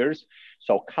 6 years.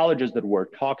 So colleges that we're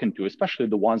talking to, especially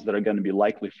the ones that are going to be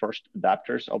likely first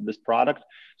adopters of this product,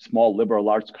 small liberal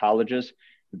arts colleges,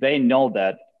 they know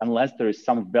that unless there is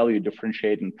some value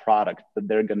differentiating product that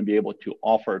they're going to be able to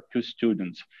offer to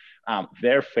students,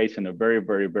 they're facing a very,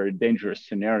 very, very dangerous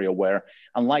scenario where,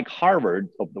 unlike Harvard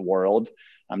of the world,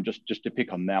 just to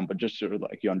pick on them, but just sort of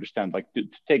like you understand, like to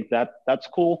take that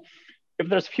school, if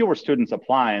there's fewer students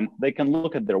applying, they can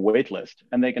look at their wait list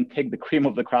and they can take the cream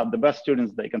of the crop, the best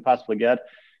students they can possibly get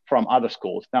from other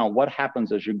schools. Now, what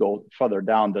happens as you go further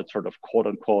down that sort of quote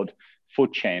unquote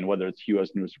food chain, whether it's US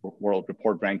News World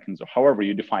Report rankings or however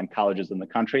you define colleges in the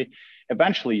country,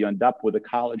 eventually you end up with a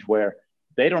college where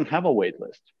they don't have a wait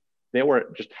list. They were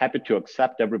just happy to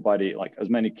accept everybody, like as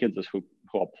many kids as who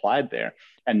applied there.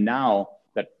 And now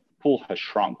that pool has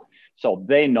shrunk. So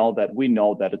they know that we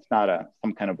know that it's not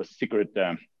some kind of a secret,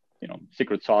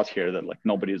 secret sauce here that like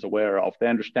nobody is aware of. They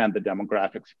understand the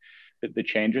demographics, the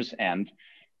changes. And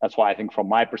that's why I think from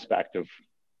my perspective,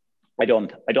 I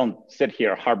don't sit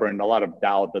here harboring a lot of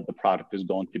doubt that the product is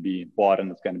going to be bought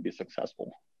and it's going to be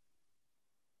successful.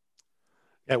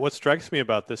 Yeah, what strikes me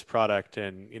about this product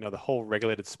and the whole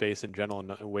regulated space in general,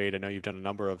 and Wade, I know you've done a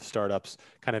number of startups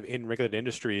kind of in regulated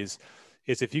industries,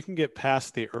 is if you can get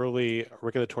past the early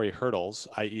regulatory hurdles,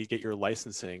 i.e. get your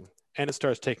licensing, and it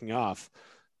starts taking off,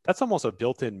 that's almost a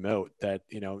built-in moat that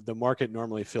the market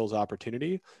normally fills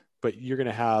opportunity, but you're going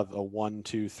to have a 1,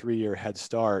 2, 3 year head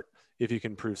start if you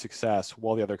can prove success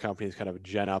while the other companies kind of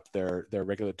gen up their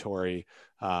regulatory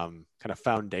kind of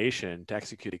foundation to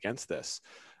execute against this.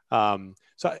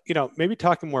 So, maybe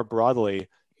talking more broadly,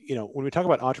 when we talk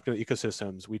about entrepreneurial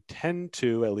ecosystems, we tend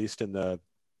to, at least in the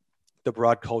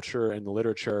broad culture and the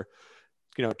literature,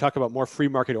 talk about more free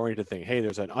market oriented thing. Hey,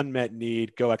 there's an unmet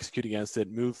need, go execute against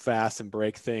it, move fast and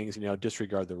break things,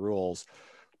 disregard the rules.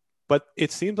 But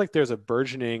it seems like there's a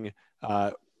burgeoning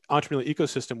entrepreneurial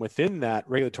ecosystem within that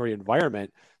regulatory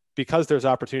environment because there's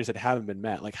opportunities that haven't been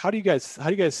met. Like, how do you guys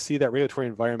see that regulatory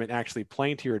environment actually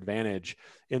playing to your advantage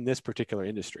in this particular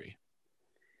industry?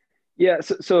 Yeah,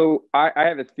 so I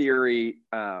have a theory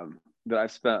that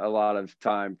I've spent a lot of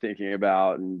time thinking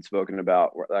about and spoken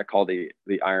about, what I call the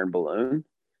iron balloon.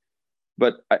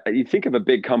 But you think of a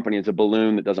big company as a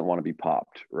balloon that doesn't want to be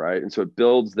popped, right? And so it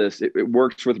builds this, it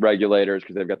works with regulators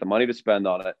because they've got the money to spend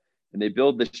on it. And they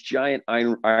build this giant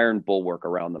iron bulwark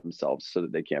around themselves so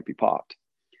that they can't be popped.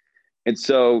 And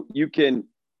so you can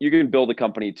build a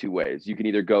company two ways. You can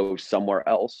either go somewhere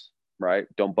else, right?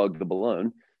 Don't bug the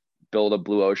balloon, build a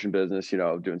blue ocean business,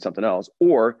 doing something else,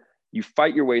 or you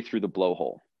fight your way through the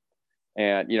blowhole.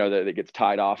 And that it gets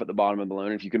tied off at the bottom of the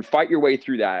balloon. If you can fight your way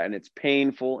through that, and it's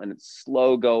painful and it's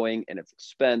slow going and it's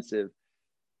expensive,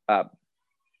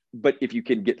 but if you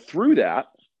can get through that,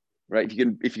 right?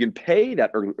 If you can pay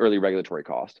that early regulatory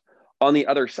cost, on the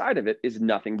other side of it is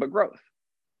nothing but growth,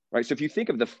 right? So if you think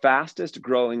of the fastest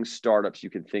growing startups you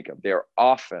can think of, they're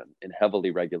often in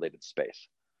heavily regulated space.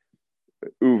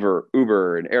 Uber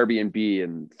and Airbnb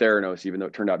and Theranos, even though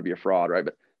it turned out to be a fraud, right?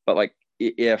 But like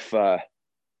if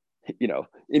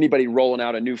anybody rolling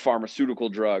out a new pharmaceutical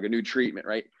drug, a new treatment,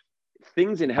 right?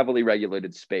 Things in heavily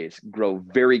regulated space grow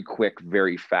very quick,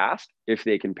 very fast if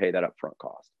they can pay that upfront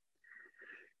cost.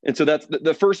 And so that's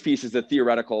the first piece, is the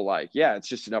theoretical, like, yeah, it's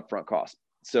just an upfront cost.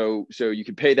 So you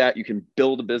can pay that, you can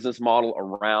build a business model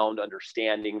around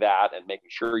understanding that and making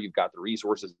sure you've got the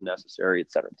resources necessary,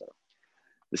 et cetera, et cetera.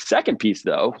 The second piece,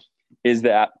 though, is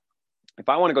that if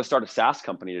I want to go start a SaaS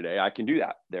company today, I can do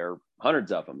that. There are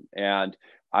hundreds of them. And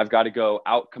I've got to go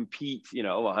out compete,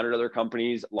 100 other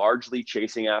companies, largely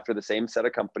chasing after the same set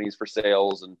of companies for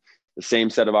sales and the same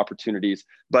set of opportunities,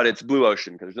 but it's blue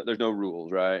ocean because there's no rules,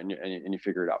 right? And you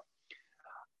figure it out.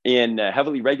 In a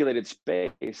heavily regulated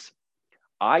space,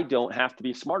 I don't have to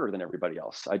be smarter than everybody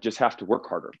else. I just have to work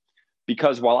harder.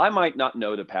 Because while I might not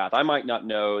know the path, I might not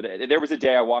know that there was a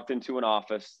day I walked into an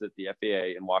office at the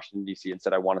FAA in Washington, D.C. and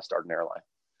said, I want to start an airline.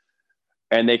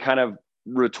 And they kind of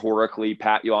rhetorically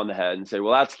pat you on the head and say,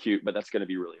 well, that's cute, but that's going to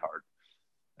be really hard.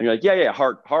 And you're like, yeah,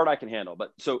 hard I can handle.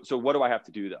 But so what do I have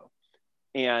to do though?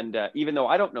 And even though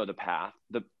I don't know the path,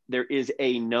 there is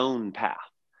a known path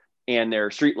and there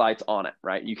are street lights on it,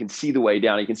 right? You can see the way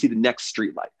down. You can see the next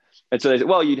street light. And so they said,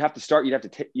 well, you'd have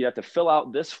to fill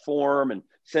out this form and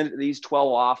send it to these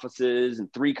 12 offices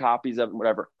and 3 copies of it,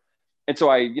 whatever. And so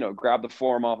I, grabbed the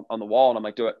form off on the wall and I'm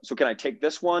like, so can I take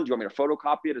this one? Do you want me to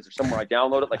photocopy it? Is there somewhere I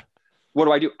download it? Like, what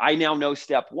do I do? I now know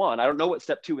step 1. I don't know what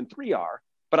step 2 and 3 are,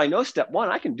 but I know step 1.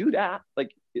 I can do that.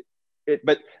 Like,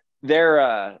 but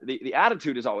the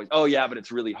attitude is always, oh yeah, but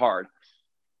it's really hard.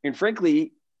 And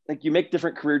frankly, like you make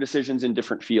different career decisions in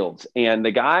different fields. And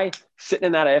the guy sitting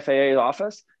in that FAA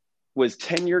office was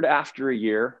tenured after a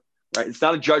year, right? It's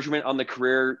not a judgment on the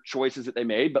career choices that they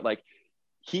made, but like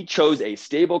he chose a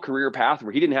stable career path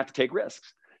where he didn't have to take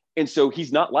risks. And so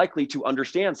he's not likely to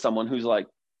understand someone who's like,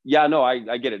 yeah, no,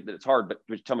 I get it, that it's hard,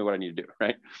 but tell me what I need to do,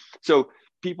 right? So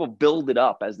people build it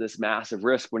up as this massive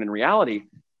risk when in reality,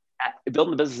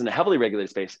 building a business in a heavily regulated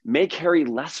space may carry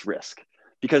less risk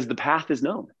because the path is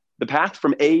known. The path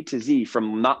from A to Z,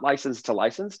 from not licensed to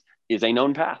licensed, is a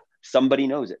known path. Somebody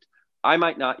knows it. I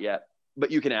might not yet,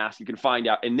 but you can ask, you can find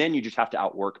out, and then you just have to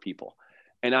outwork people.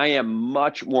 And I am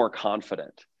much more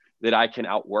confident that I can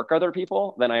outwork other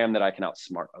people than I am that I can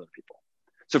outsmart other people.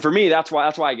 So for me, that's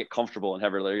why I get comfortable in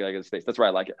heavily regulated space. That's why I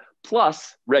like it.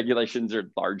 Plus, regulations are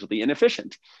largely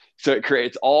inefficient. So it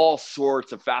creates all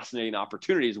sorts of fascinating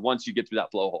opportunities once you get through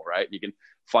that blowhole, right? You can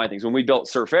find things. When we built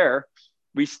Surf Air,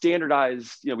 we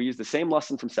standardized, we use the same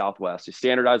lesson from Southwest. You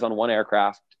standardize on one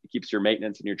aircraft. It keeps your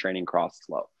maintenance and your training costs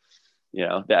low.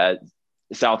 That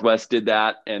Southwest did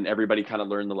that and everybody kind of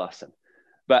learned the lesson.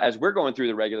 But as we're going through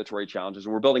the regulatory challenges,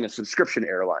 we're building a subscription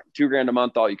airline, $2,000 a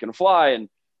month, all you can fly. And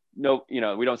no,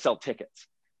 we don't sell tickets.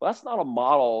 Well, that's not a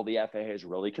model the FAA has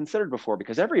really considered before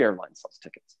because every airline sells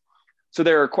tickets. So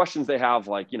there are questions they have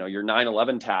like, your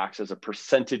 9/11 tax as a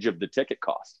percentage of the ticket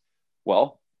cost.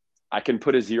 Well, I can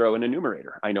put a zero in a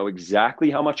numerator. I know exactly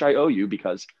how much I owe you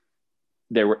because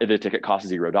the ticket cost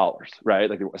 $0, right?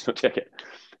 Like there was no ticket.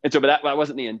 And so, but that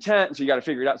wasn't the intent. So you got to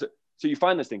figure it out. So you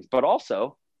find those things, but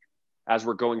also as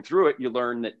we're going through it, you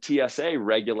learn that TSA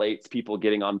regulates people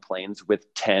getting on planes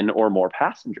with 10 or more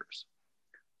passengers.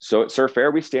 So at Surf Air,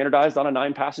 we standardized on a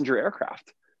 9-passenger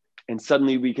aircraft. And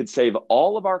suddenly we could save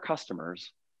all of our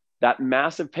customers that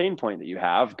massive pain point that you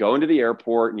have going to the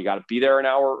airport and you got to be there an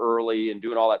hour early and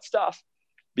doing all that stuff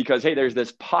because, hey, there's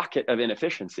this pocket of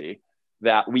inefficiency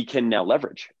that we can now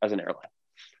leverage as an airline,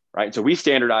 right? So we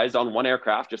standardized on one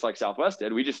aircraft, just like Southwest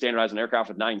did. We just standardized an aircraft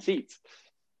with 9 seats.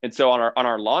 And so on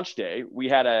our launch day, we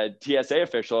had a TSA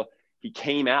official. He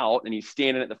came out and he's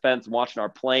standing at the fence watching our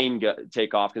plane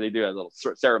take off because they do a little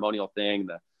ceremonial thing.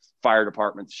 The fire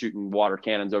department's shooting water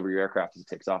cannons over your aircraft as it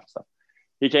takes off and stuff.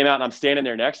 He came out and I'm standing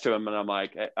there next to him and I'm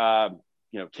like,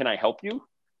 can I help you?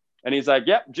 And he's like,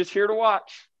 yep, just here to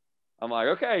watch. I'm like,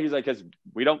 okay. He's like, because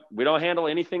we don't handle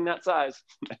anything that size.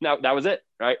 And that was it,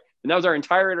 right? And that was our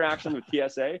entire interaction with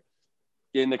TSA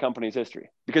in the company's history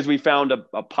because we found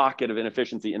a pocket of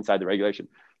inefficiency inside the regulation.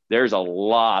 There's a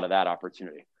lot of that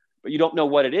opportunity, but you don't know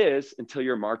what it is until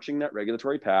you're marching that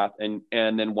regulatory path. And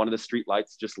then one of the street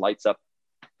lights just lights up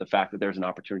the fact that there's an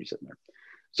opportunity sitting there.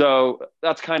 So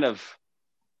that's kind of,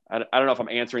 I don't know if I'm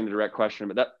answering the direct question,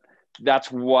 but that's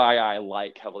why I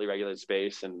like heavily regulated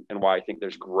space and why I think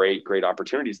there's great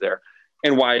opportunities there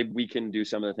and why we can do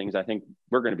some of the things I think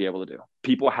we're going to be able to do.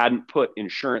 People hadn't put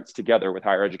insurance together with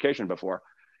higher education before.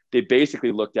 They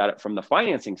basically looked at it from the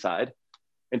financing side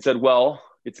and said, well,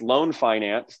 it's loan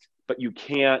financed, but you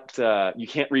can't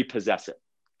repossess it.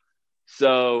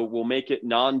 So we'll make it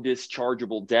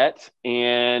non-dischargeable debt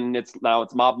and it's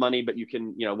mob money, but you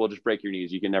can, we'll just break your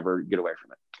knees. You can never get away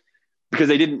from it because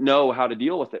they didn't know how to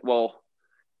deal with it. Well,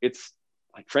 it's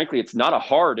like, frankly, it's not a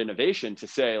hard innovation to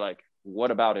say like,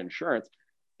 what about insurance?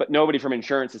 But nobody from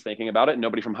insurance is thinking about it. And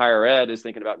nobody from higher ed is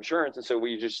thinking about insurance. And so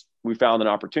we found an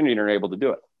opportunity and are able to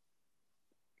do it.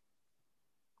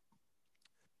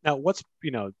 Now, what's,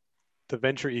 the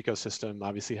venture ecosystem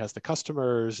obviously has the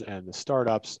customers and the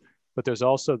startups, but there's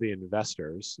also the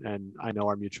investors. And I know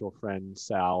our mutual friend,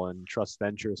 Sal, and Trust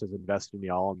Ventures has invested in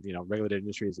y'all. Regulated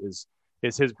industries is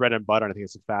his bread and butter. And I think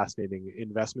it's a fascinating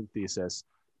investment thesis.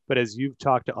 But as you've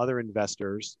talked to other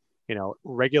investors,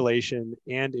 regulation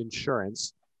and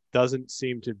insurance doesn't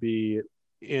seem to be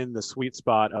in the sweet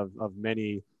spot of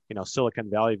many, Silicon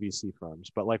Valley VC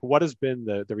firms. But like, what has been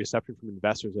the reception from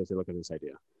investors as they look at this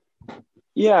idea?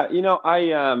 Yeah,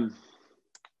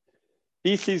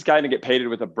 VCs kind of get painted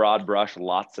with a broad brush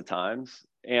lots of times.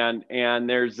 And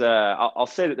there's I'll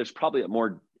say that there's probably a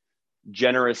more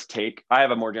generous take. I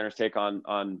have a more generous take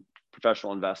on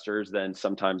professional investors than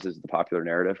sometimes is the popular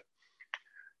narrative.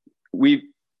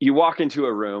 You walk into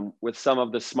a room with some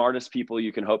of the smartest people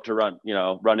you can hope to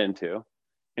run into.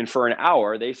 And for an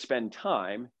hour, they spend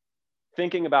time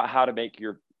thinking about how to make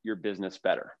your business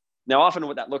better. Now, often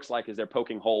what that looks like is they're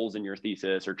poking holes in your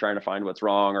thesis or trying to find what's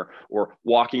wrong or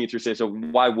walking you through, say, so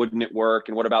why wouldn't it work?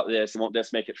 And what about this? And won't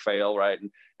this make it fail, right?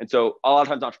 And so a lot of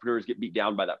times entrepreneurs get beat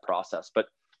down by that process. But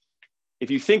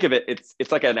if you think of it,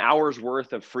 it's like an hour's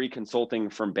worth of free consulting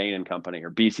from Bain and Company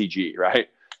or BCG, right?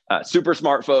 Super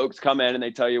smart folks come in and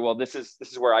they tell you, well, this is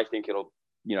where I think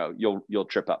you'll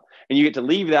trip up. And you get to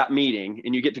leave that meeting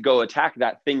and you get to go attack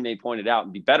that thing they pointed out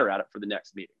and be better at it for the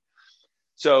next meeting.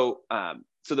 So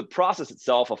the process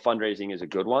itself of fundraising is a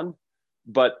good one,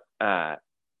 but there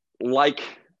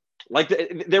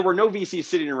were no VCs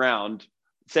sitting around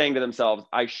saying to themselves,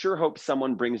 I sure hope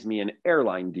someone brings me an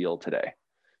airline deal today.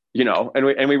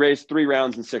 And we raised 3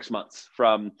 rounds in 6 months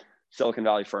from Silicon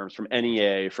Valley firms, from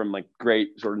NEA, from like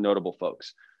great sort of notable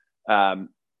folks. And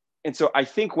so I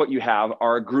think what you have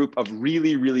are a group of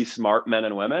really, really smart men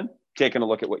and women taking a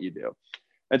look at what you do.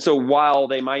 And so while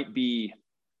they might be,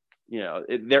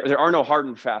 there are no hard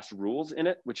and fast rules in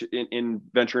it, which in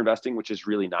venture investing, which is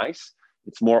really nice.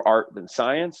 It's more art than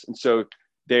science. And so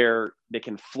they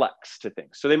can flex to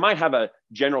things. So they might have a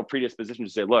general predisposition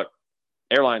to say, look,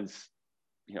 airlines,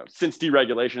 since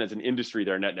deregulation as an industry,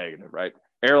 they're net negative, right?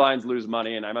 Airlines lose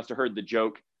money. And I must have heard the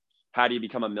joke, how do you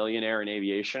become a millionaire in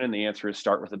aviation? And the answer is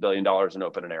start with $1 billion and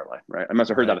open an airline, right? I must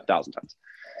have heard that 1,000 times.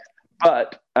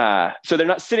 But so they're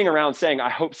not sitting around saying, I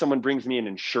hope someone brings me an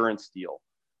insurance deal,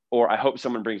 or I hope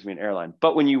someone brings me an airline.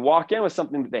 But when you walk in with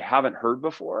something that they haven't heard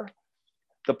before,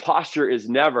 the posture is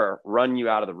never run you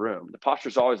out of the room. The posture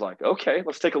is always like, okay,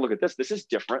 let's take a look at this. This is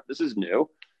different. This is new.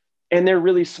 And they're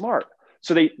really smart.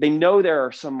 So they know there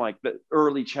are some like the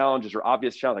early challenges or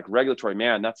obvious challenges, like regulatory,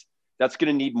 man, that's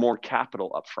going to need more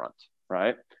capital up front,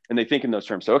 right? And they think in those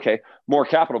terms. So, okay, more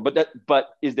capital, but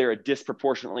is there a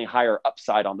disproportionately higher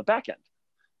upside on the back end,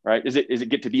 right? Is it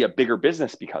get to be a bigger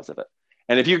business because of it?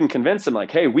 And if you can convince them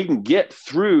like, hey, we can get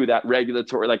through that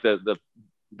regulatory, like the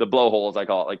blowhole, as I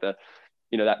call it, like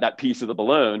that piece of the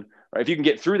balloon, right? If you can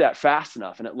get through that fast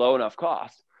enough and at low enough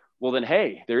cost, well then,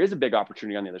 hey, there is a big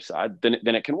opportunity on the other side, then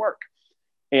it can work.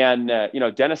 And,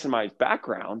 Dennis and my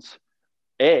backgrounds,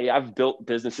 A, I've built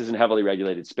businesses in heavily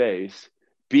regulated space.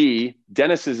 B,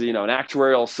 Dennis is, an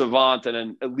actuarial savant and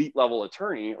an elite level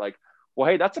attorney. Like, well,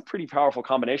 hey, that's a pretty powerful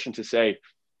combination to say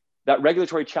that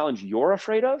regulatory challenge you're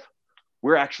afraid of,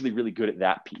 we're actually really good at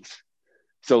that piece.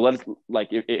 So let's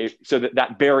so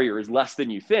that barrier is less than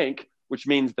you think, which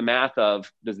means the math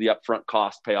of does the upfront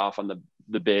cost pay off on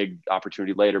the big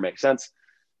opportunity later make sense,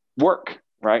 work,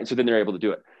 right? So then they're able to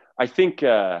do it. I think,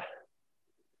 it's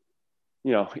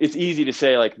easy to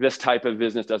say like this type of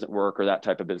business doesn't work or that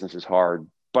type of business is hard.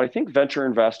 But I think venture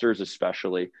investors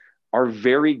especially are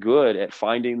very good at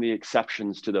finding the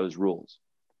exceptions to those rules,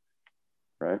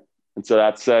 right? And so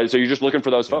that's so you're just looking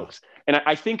for those folks. And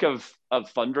I think of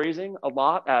fundraising a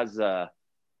lot as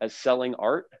selling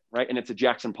art, right? And it's a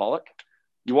Jackson Pollock.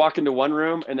 You walk into one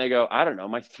room and they go, I don't know,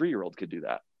 my 3-year-old could do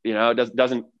that. It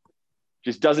doesn't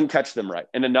touch them right.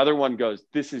 And another one goes,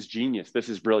 this is genius. This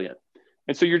is brilliant.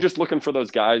 And so you're just looking for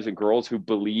those guys and girls who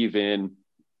believe in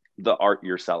the art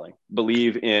you're selling,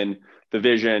 believe in the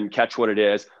vision, catch what it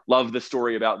is, love the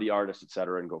story about the artist, et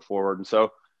cetera, and go forward. And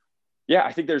so, yeah,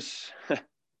 I think there's,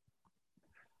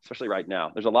 especially right now,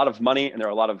 there's a lot of money and there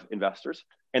are a lot of investors,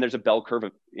 and there's a bell curve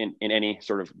in any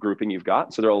sort of grouping you've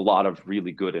got. So there are a lot of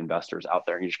really good investors out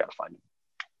there and you just got to find them.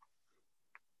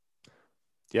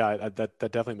 Yeah, that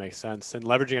definitely makes sense. And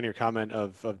leveraging on your comment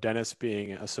of Dennis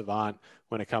being a savant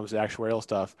when it comes to actuarial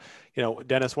stuff,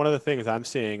 Dennis, one of the things I'm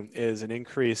seeing is an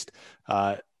increased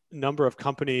number of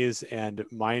companies and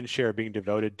mind share being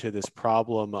devoted to this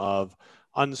problem of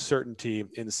uncertainty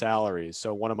in salaries.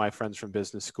 So one of my friends from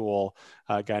business school,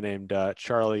 a guy named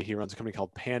Charlie, he runs a company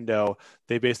called Pando.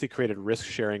 They basically created risk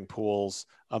sharing pools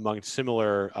among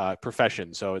similar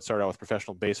professions. So it started out with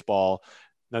professional baseball.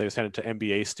 Now they send it to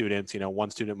MBA students. One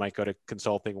student might go to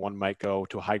consulting, one might go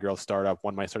to a high growth startup,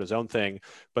 one might start his own thing,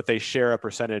 but they share a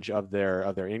percentage of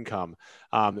their income.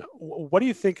 What do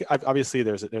you think? Obviously,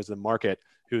 there's a market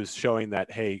who's showing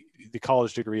that, hey, the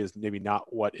college degree is maybe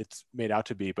not what it's made out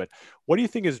to be, but what do you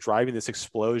think is driving this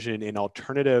explosion in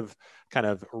alternative kind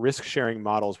of risk sharing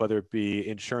models, whether it be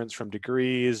insurance from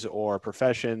degrees or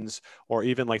professions, or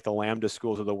even like the Lambda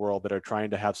schools of the world that are trying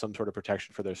to have some sort of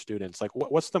protection for their students? Like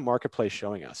what's the marketplace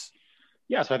showing us?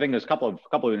 Yeah, so I think there's a couple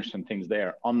of interesting things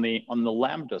there. On the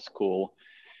Lambda school,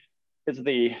 is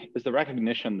the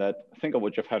recognition that, think of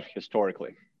what you've had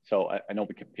historically. So I know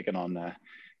we keep picking on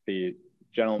the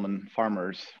gentlemen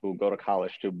farmers who go to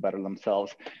college to better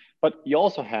themselves, but you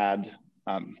also had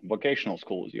vocational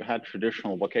schools. You had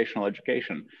traditional vocational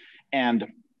education. And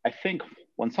I think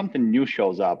when something new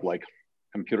shows up, like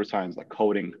computer science, like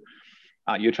coding,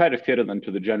 you try to fit it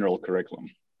into the general curriculum,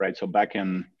 right? So back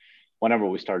in whenever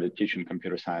we started teaching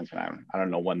computer science, and I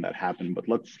don't know when that happened, but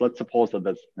let's suppose that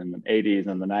that's in the 80s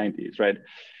and the 90s, right?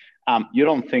 You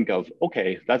don't think of,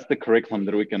 okay, that's the curriculum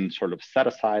that we can sort of set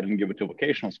aside and give it to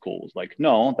vocational schools. Like,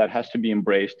 no, that has to be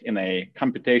embraced in a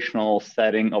computational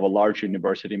setting of a large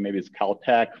university. Maybe it's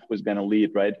Caltech who's going to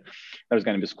lead, right? There's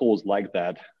going to be schools like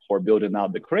that who are building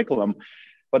out the curriculum.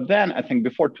 But then I think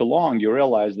before too long, you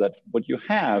realize that what you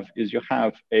have is you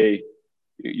have a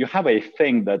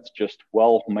thing that's just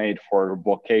well made for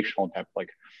vocational type, like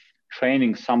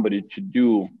training somebody to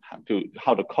do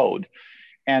how to code.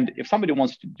 And if somebody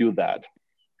wants to do that,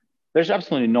 there's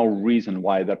absolutely no reason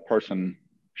why that person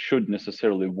should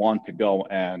necessarily want to go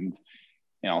and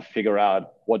figure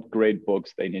out what great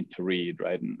books they need to read,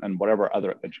 right? And whatever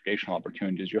other educational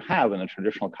opportunities you have in a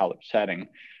traditional college setting.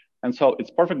 And so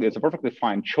it's a perfectly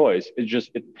fine choice.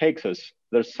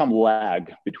 There's some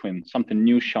lag between something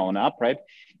new showing up, right?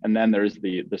 And then there's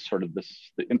the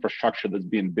infrastructure that's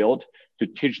being built to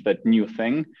teach that new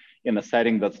thing in a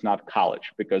setting that's not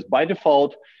college, because by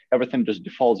default, everything just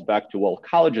defaults back to, well,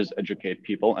 colleges educate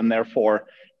people, and therefore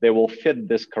they will fit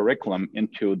this curriculum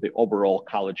into the overall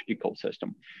college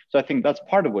ecosystem. So I think that's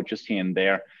part of what you're seeing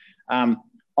there.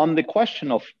 On the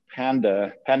question of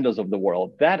pandas of the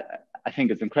world, that I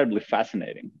think is incredibly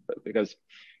fascinating, because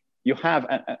you have,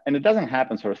 and it doesn't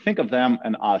happen, sort of think of them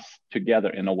and us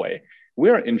together in a way.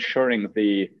 We're ensuring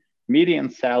the median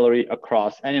salary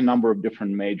across any number of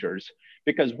different majors,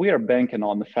 because we are banking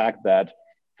on the fact that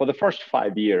for the first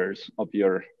 5 years of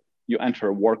you enter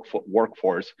a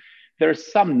workforce,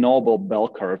 there's some noble bell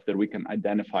curve that we can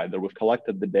identify, that we've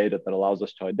collected the data that allows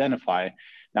us to identify.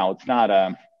 Now, it's not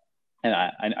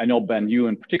and I know, Ben, you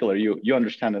in particular, you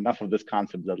understand enough of this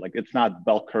concept that, like, it's not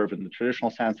bell curve in the traditional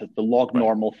sense. It's the log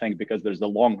normal thing, because there's a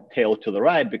long tail to the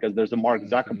right, because there's a Mark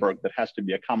Zuckerberg that has to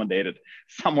be accommodated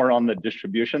somewhere on the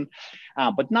distribution.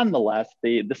 But nonetheless,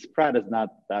 the spread is not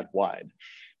that wide.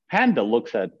 Panda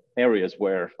looks at areas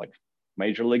where, like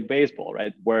Major League Baseball,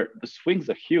 right, where the swings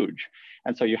are huge.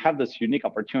 And so you have this unique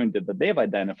opportunity that they've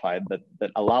identified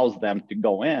that allows them to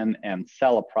go in and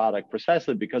sell a product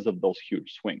precisely because of those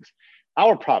huge swings.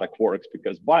 Our product works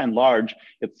because, by and large,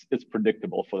 it's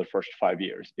predictable for the first 5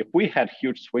 years. If we had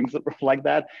huge swings that were like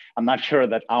that, I'm not sure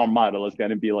that our model is going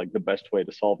to be like the best way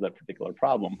to solve that particular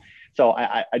problem. So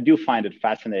I do find it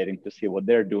fascinating to see what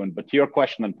they're doing. But to your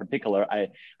question in particular, I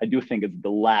do think it's the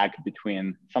lag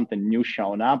between something new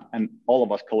showing up and all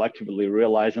of us collectively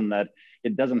realizing that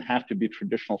it doesn't have to be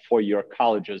traditional 4-year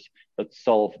colleges that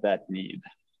solve that need.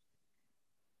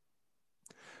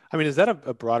 I mean, is that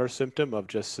a broader symptom of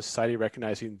just society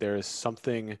recognizing there is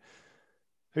something,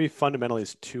 maybe fundamentally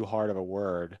is too hard of a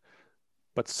word,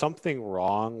 but something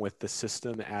wrong with the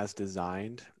system as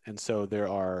designed? And so there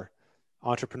are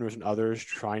entrepreneurs and others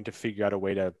trying to figure out a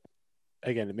way to,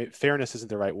 again, fairness isn't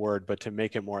the right word, but to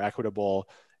make it more equitable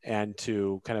and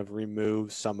to kind of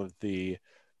remove some of the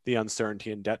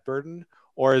uncertainty and debt burden?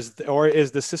 Or is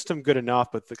the system good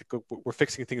enough, but we're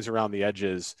fixing things around the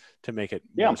edges to make it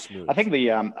more smooth? I think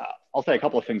I'll say a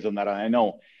couple of things on that. I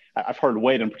know I've heard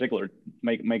Wade in particular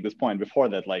make this point before,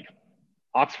 that like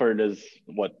Oxford is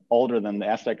older than the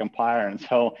Aztec Empire, and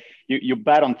so you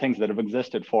bet on things that have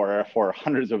existed for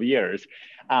hundreds of years.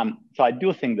 So I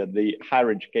do think that the higher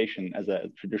education as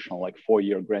a traditional like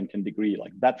 4-year granting degree,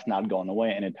 like that's not going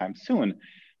away anytime soon.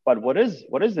 But what is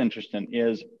interesting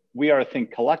is we are, I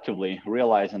think, collectively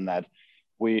realizing that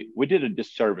we did a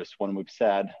disservice when we've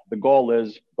said the goal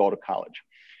is go to college.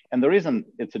 And the reason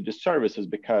it's a disservice is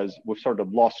because we've sort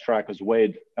of lost track, as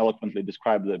Wade eloquently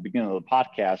described at the beginning of the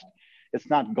podcast. It's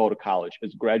not go to college,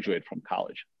 it's graduate from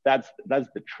college. That's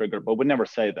the trigger, but we never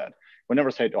say that. We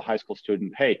never say to a high school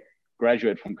student, hey,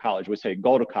 graduate from college. We say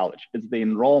go to college. It's the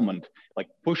enrollment, like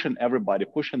pushing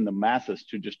the masses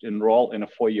to just enroll in a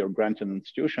 4-year granting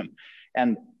institution.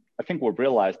 And I think we've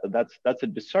realized that that's a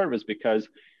disservice, because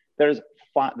it's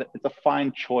a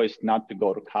fine choice not to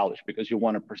go to college because you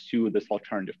want to pursue this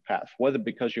alternative path, whether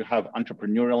because you have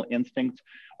entrepreneurial instincts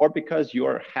or because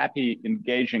you're happy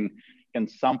engaging in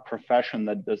some profession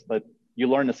that you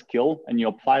learn a skill and you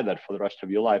apply that for the rest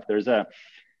of your life. There's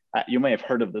you may have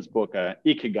heard of this book,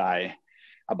 Ikigai,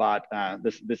 about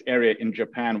this area in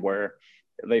Japan where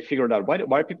they figured out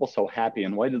why are people so happy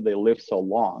and why did they live so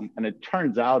long? And it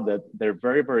turns out that they're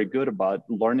very, very good about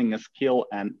learning a skill,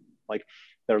 and like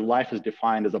their life is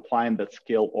defined as applying that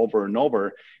skill over and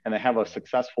over, and they have a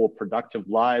successful, productive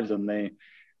lives, and they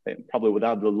probably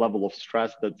without the level of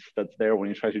stress that's there when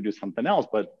you try to do something else.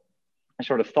 But I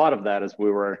sort of thought of that as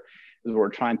we were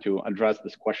trying to address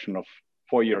this question of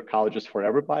 4-year colleges for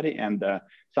everybody and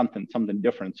something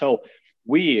different. So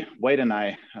Wade and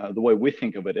I, the way we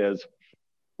think of it is,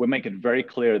 we make it very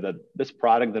clear that this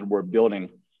product that we're building,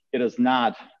 it is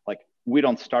not like we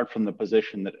don't start from the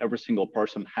position that every single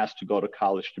person has to go to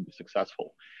college to be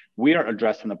successful. We are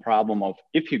addressing the problem of,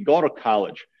 if you go to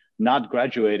college, not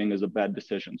graduating is a bad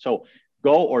decision. So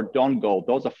go or don't go,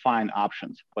 those are fine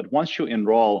options. But once you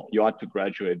enroll, you ought to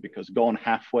graduate, because going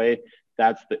halfway,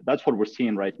 that's what we're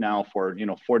seeing right now for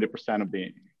 40% of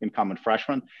the incoming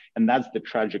freshmen. And that's the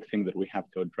tragic thing that we have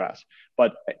to address.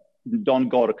 But don't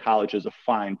go to college is a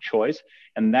fine choice.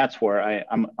 And that's where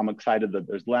I'm excited that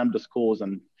there's Lambda schools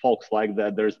and folks like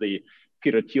that. There's the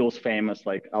Peter Thiel's famous,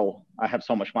 like, oh, I have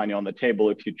so much money on the table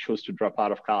if you choose to drop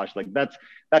out of college. Like that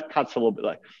cuts a little bit,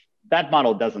 like that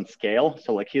model doesn't scale.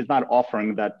 So like he's not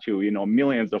offering that to,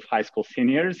 millions of high school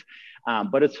seniors,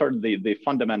 but it's sort of the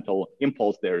fundamental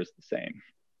impulse there is the same.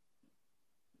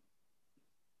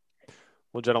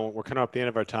 Well, gentlemen, we're kind of up the end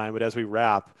of our time, but as we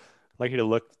wrap, I'd like you to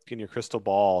look in your crystal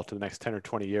ball to the next 10 or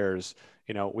 20 years.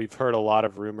 We've heard a lot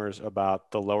of rumors about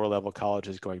the lower level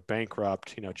colleges going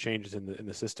bankrupt, changes in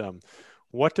the system.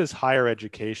 What does higher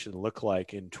education look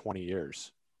like in 20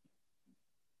 years?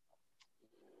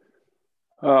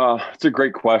 It's a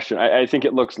great question. I think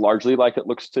it looks largely like it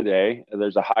looks today.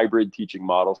 There's a hybrid teaching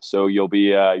model. So you'll be,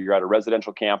 you're at a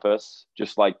residential campus,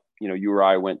 just like, you or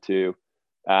I went to,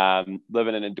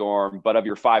 living in a dorm, but of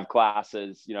your 5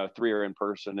 classes, 3 are in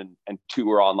person and 2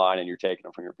 are online, and you're taking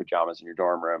them from your pajamas in your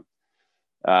dorm room.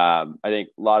 I think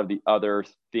a lot of the other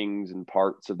things and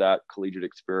parts of that collegiate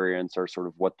experience are sort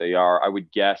of what they are. I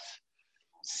would guess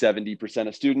 70%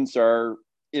 of students are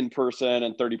in person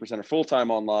and 30% are full-time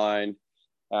online.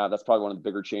 That's probably one of the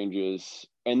bigger changes.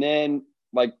 And then,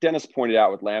 like Dennis pointed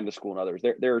out with Lambda School and others,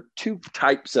 there are 2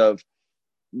 types of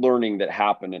learning that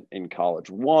happen in college.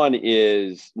 One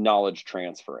is knowledge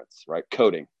transference, right?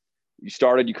 Coding. You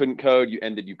started, you couldn't code. You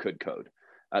ended, you could code.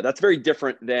 That's very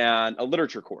different than a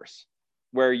literature course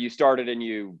where you started and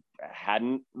you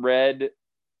hadn't read,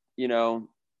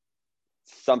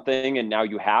 something, and now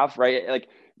you have, right? Like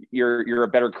you're a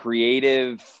better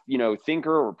creative,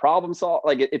 thinker or problem solver.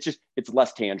 Like it's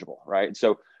less tangible, right?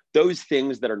 So those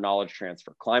things that are knowledge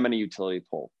transfer, climbing a utility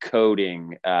pole,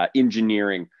 coding,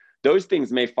 engineering, those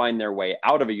things may find their way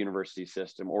out of a university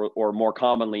system or more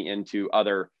commonly into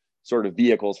other sort of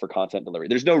vehicles for content delivery.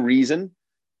 There's no reason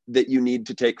that you need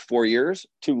to take 4 years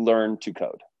to learn to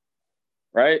code,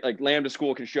 right? Like Lambda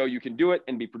School can show you can do it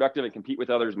and be productive and compete with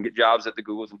others and get jobs at the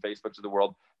Googles and Facebooks of the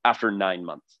world after 9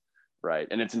 months, right?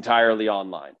 And it's entirely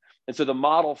online. And so the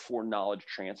model for knowledge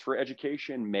transfer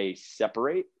education may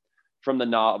separate from the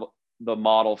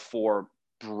model for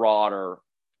broader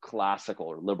classical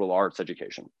or liberal arts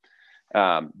education.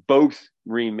 Both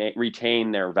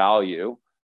retain their value,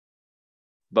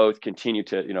 both continue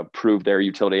to prove their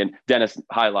utility. And Dennis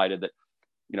highlighted that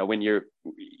when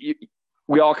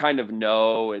we all kind of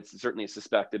know, it's certainly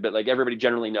suspected, but like everybody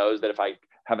generally knows that if I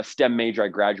have a STEM major, I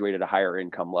graduate at a higher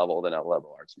income level than a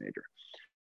liberal arts major.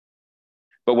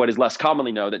 But what is less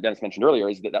commonly known that Dennis mentioned earlier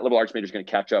is that liberal arts major is going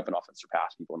to catch up and often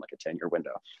surpass people in like a 10-year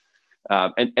window.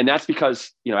 And that's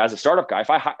because, as a startup guy,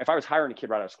 if I was hiring a kid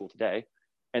right out of school today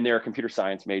and they're a computer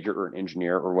science major or an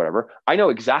engineer or whatever, I know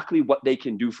exactly what they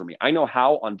can do for me. I know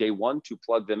how on day 1 to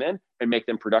plug them in and make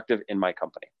them productive in my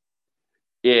company.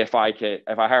 If I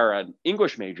hire an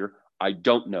English major, I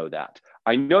don't know that.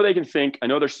 I know they can think, I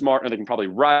know they're smart, and they can probably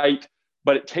write,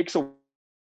 but it takes a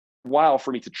while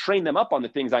for me to train them up on the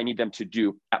things I need them to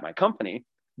do at my company.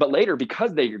 But later,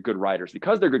 because they're good writers,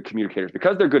 because they're good communicators,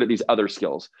 because they're good at these other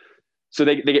skills, so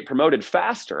they get promoted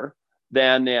faster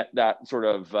than that sort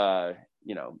of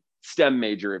STEM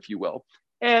major, if you will.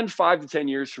 And 5 to 10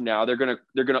 years from now, they're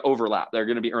gonna overlap. They're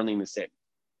gonna be earning the same.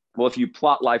 Well, if you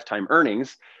plot lifetime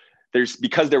earnings,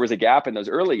 because there was a gap in those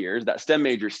early years, that STEM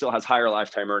major still has higher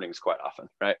lifetime earnings quite often,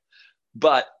 right?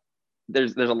 But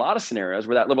there's a lot of scenarios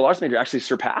where that liberal arts major actually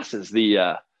surpasses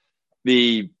the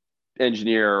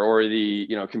engineer or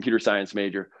the computer science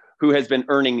major who has been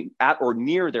earning at or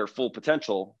near their full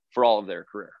potential for all of their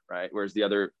career, right? Whereas the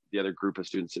other group of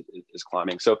students is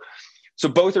climbing. So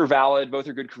both are valid, both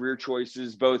are good career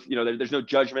choices, both, there's no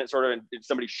judgment sort of if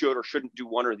somebody should or shouldn't do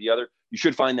one or the other. You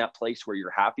should find that place where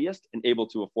you're happiest and able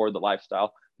to afford the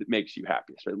lifestyle that makes you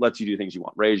happiest, right? It lets you do things you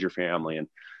want, raise your family and,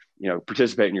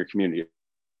 participate in your community,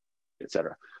 et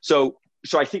cetera. So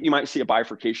I think you might see a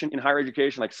bifurcation in higher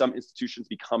education, like some institutions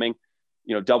becoming,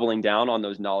 doubling down on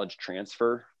those knowledge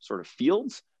transfer sort of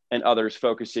fields and others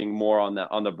focusing more on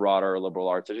the broader liberal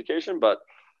arts education. But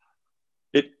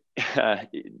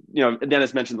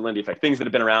Dennis mentioned the Lindy effect. Things that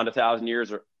have been around 1,000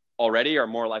 years already are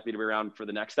more likely to be around for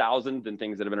the next 1,000 than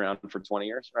things that have been around for 20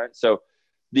 years, right? So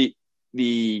the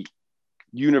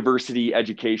university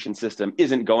education system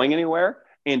isn't going anywhere,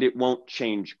 and it won't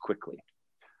change quickly.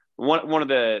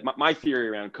 One of my theory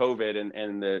around COVID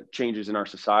and the changes in our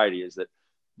society is that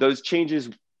those changes,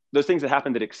 those things that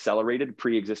happened that accelerated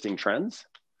pre-existing trends,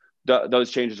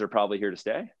 those changes are probably here to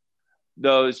stay.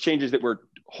 Those changes that were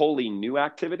wholly new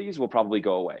activities will probably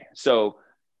go away. So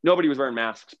nobody was wearing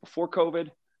masks before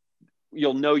COVID.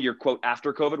 You'll know your quote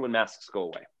after COVID when masks go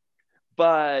away.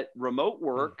 But remote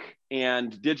work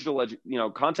and digital,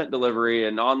 content delivery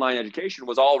and online education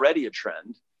was already a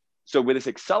trend. So with this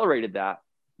accelerated that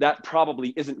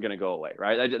probably isn't going to go away,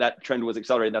 right? That trend was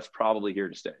accelerated. That's probably here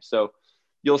to stay. So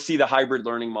you'll see the hybrid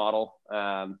learning model.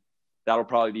 That'll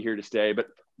probably be here to stay. But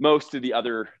most of the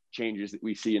other changes that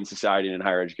we see in society and in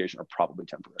higher education are probably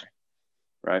temporary,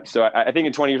 right? So I think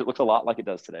in 20 years, it looks a lot like it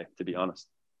does today, to be honest.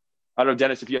 I don't know,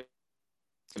 Dennis, if you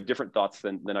have different thoughts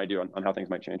than I do on how things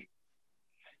might change.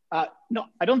 No,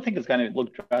 I don't think it's going to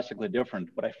look drastically different.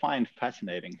 What I find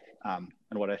fascinating and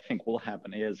what I think will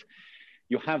happen is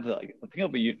you have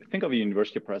think of a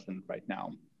university president right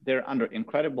now. They're under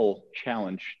incredible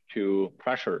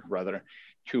pressure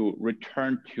to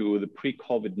return to the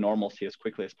pre-COVID normalcy as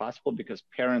quickly as possible, because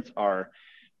parents are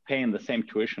paying the same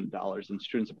tuition dollars and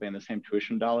students are paying the same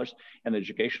tuition dollars, and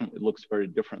education looks very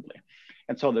differently.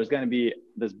 And so there's going to be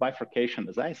this bifurcation,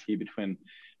 as I see, between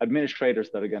administrators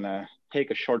that are going to take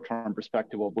a short-term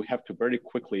perspective of we have to very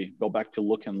quickly go back to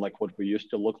looking like what we used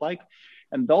to look like.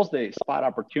 And those they spot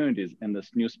opportunities in this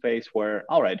new space where,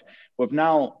 all right,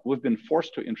 we've been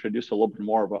forced to introduce a little bit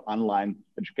more of an online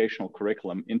educational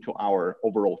curriculum into our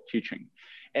overall teaching.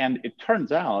 And it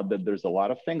turns out that there's a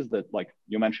lot of things that, like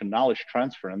you mentioned, knowledge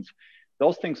transference,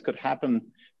 those things could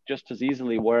happen just as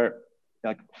easily where,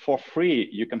 like, for free,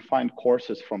 you can find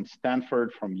courses from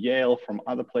Stanford, from Yale, from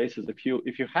other places. If you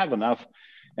have enough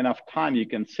time, you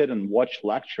can sit and watch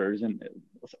lectures, and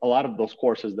a lot of those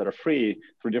courses that are free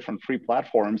through different free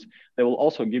platforms, they will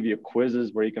also give you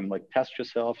quizzes where you can like test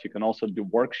yourself. You can also do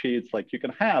worksheets. Like, you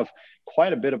can have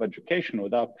quite a bit of education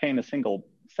without paying a single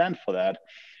cent for that.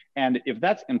 And if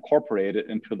that's incorporated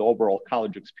into the overall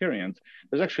college experience,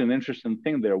 there's actually an interesting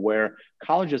thing there where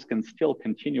colleges can still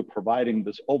continue providing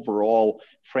this overall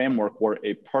framework where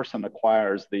a person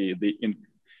acquires the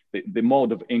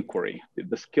mode of inquiry,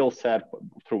 the skill set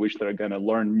through which they're going to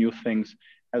learn new things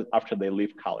after they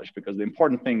leave college. Because the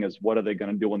important thing is, what are they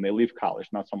going to do when they leave college,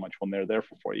 not so much when they're there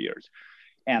for 4 years.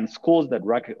 And schools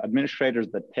administrators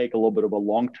that take a little bit of a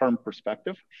long-term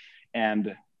perspective,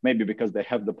 and maybe because they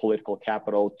have the political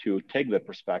capital to take that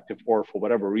perspective, or for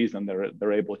whatever reason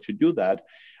they're able to do that.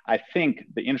 I think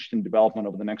the interesting development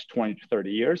over the next 20 to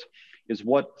 30 years is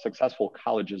what successful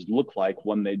colleges look like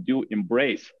when they do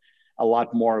embrace a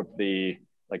lot more of the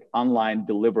like online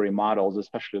delivery models,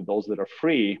 especially those that are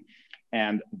free,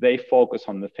 and they focus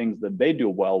on the things that they do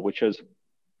well, which is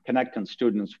connecting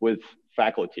students with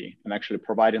faculty and actually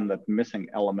providing that missing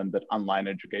element that online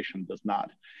education does not.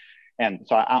 And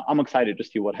so I'm excited to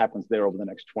see what happens there over the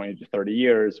next 20 to 30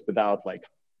 years without like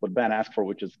what Ben asked for,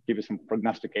 which is give you some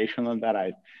prognostication on that.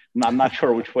 I'm not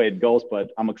sure which way it goes, but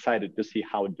I'm excited to see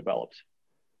how it develops.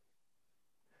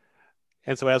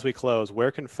 And so as we close,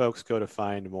 where can folks go to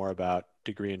find more about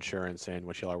Degree Insurance and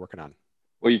what you all are working on?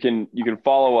 Well, you can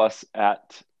follow us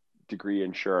at Degree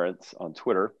Insurance on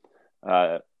Twitter.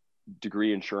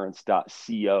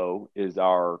 Degreeinsurance.co is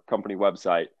our company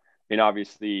website. And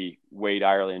obviously, Wade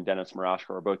Eyerly and Dennis Murashko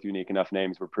are both unique enough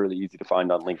names. We're pretty easy to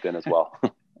find on LinkedIn as well.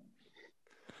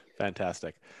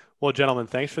 Fantastic. Well, gentlemen,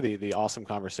 thanks for the awesome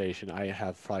conversation. I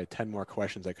have probably 10 more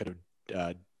questions I could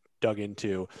have dug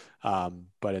into,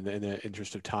 but in the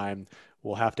interest of time,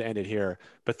 we'll have to end it here.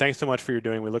 But thanks so much for your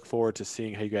doing. We look forward to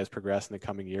seeing how you guys progress in the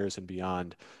coming years and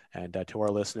beyond. And to our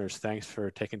listeners, thanks for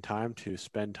taking time to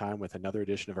spend time with another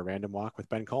edition of A Random Walk with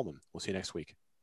Ben Coleman. We'll see you next week.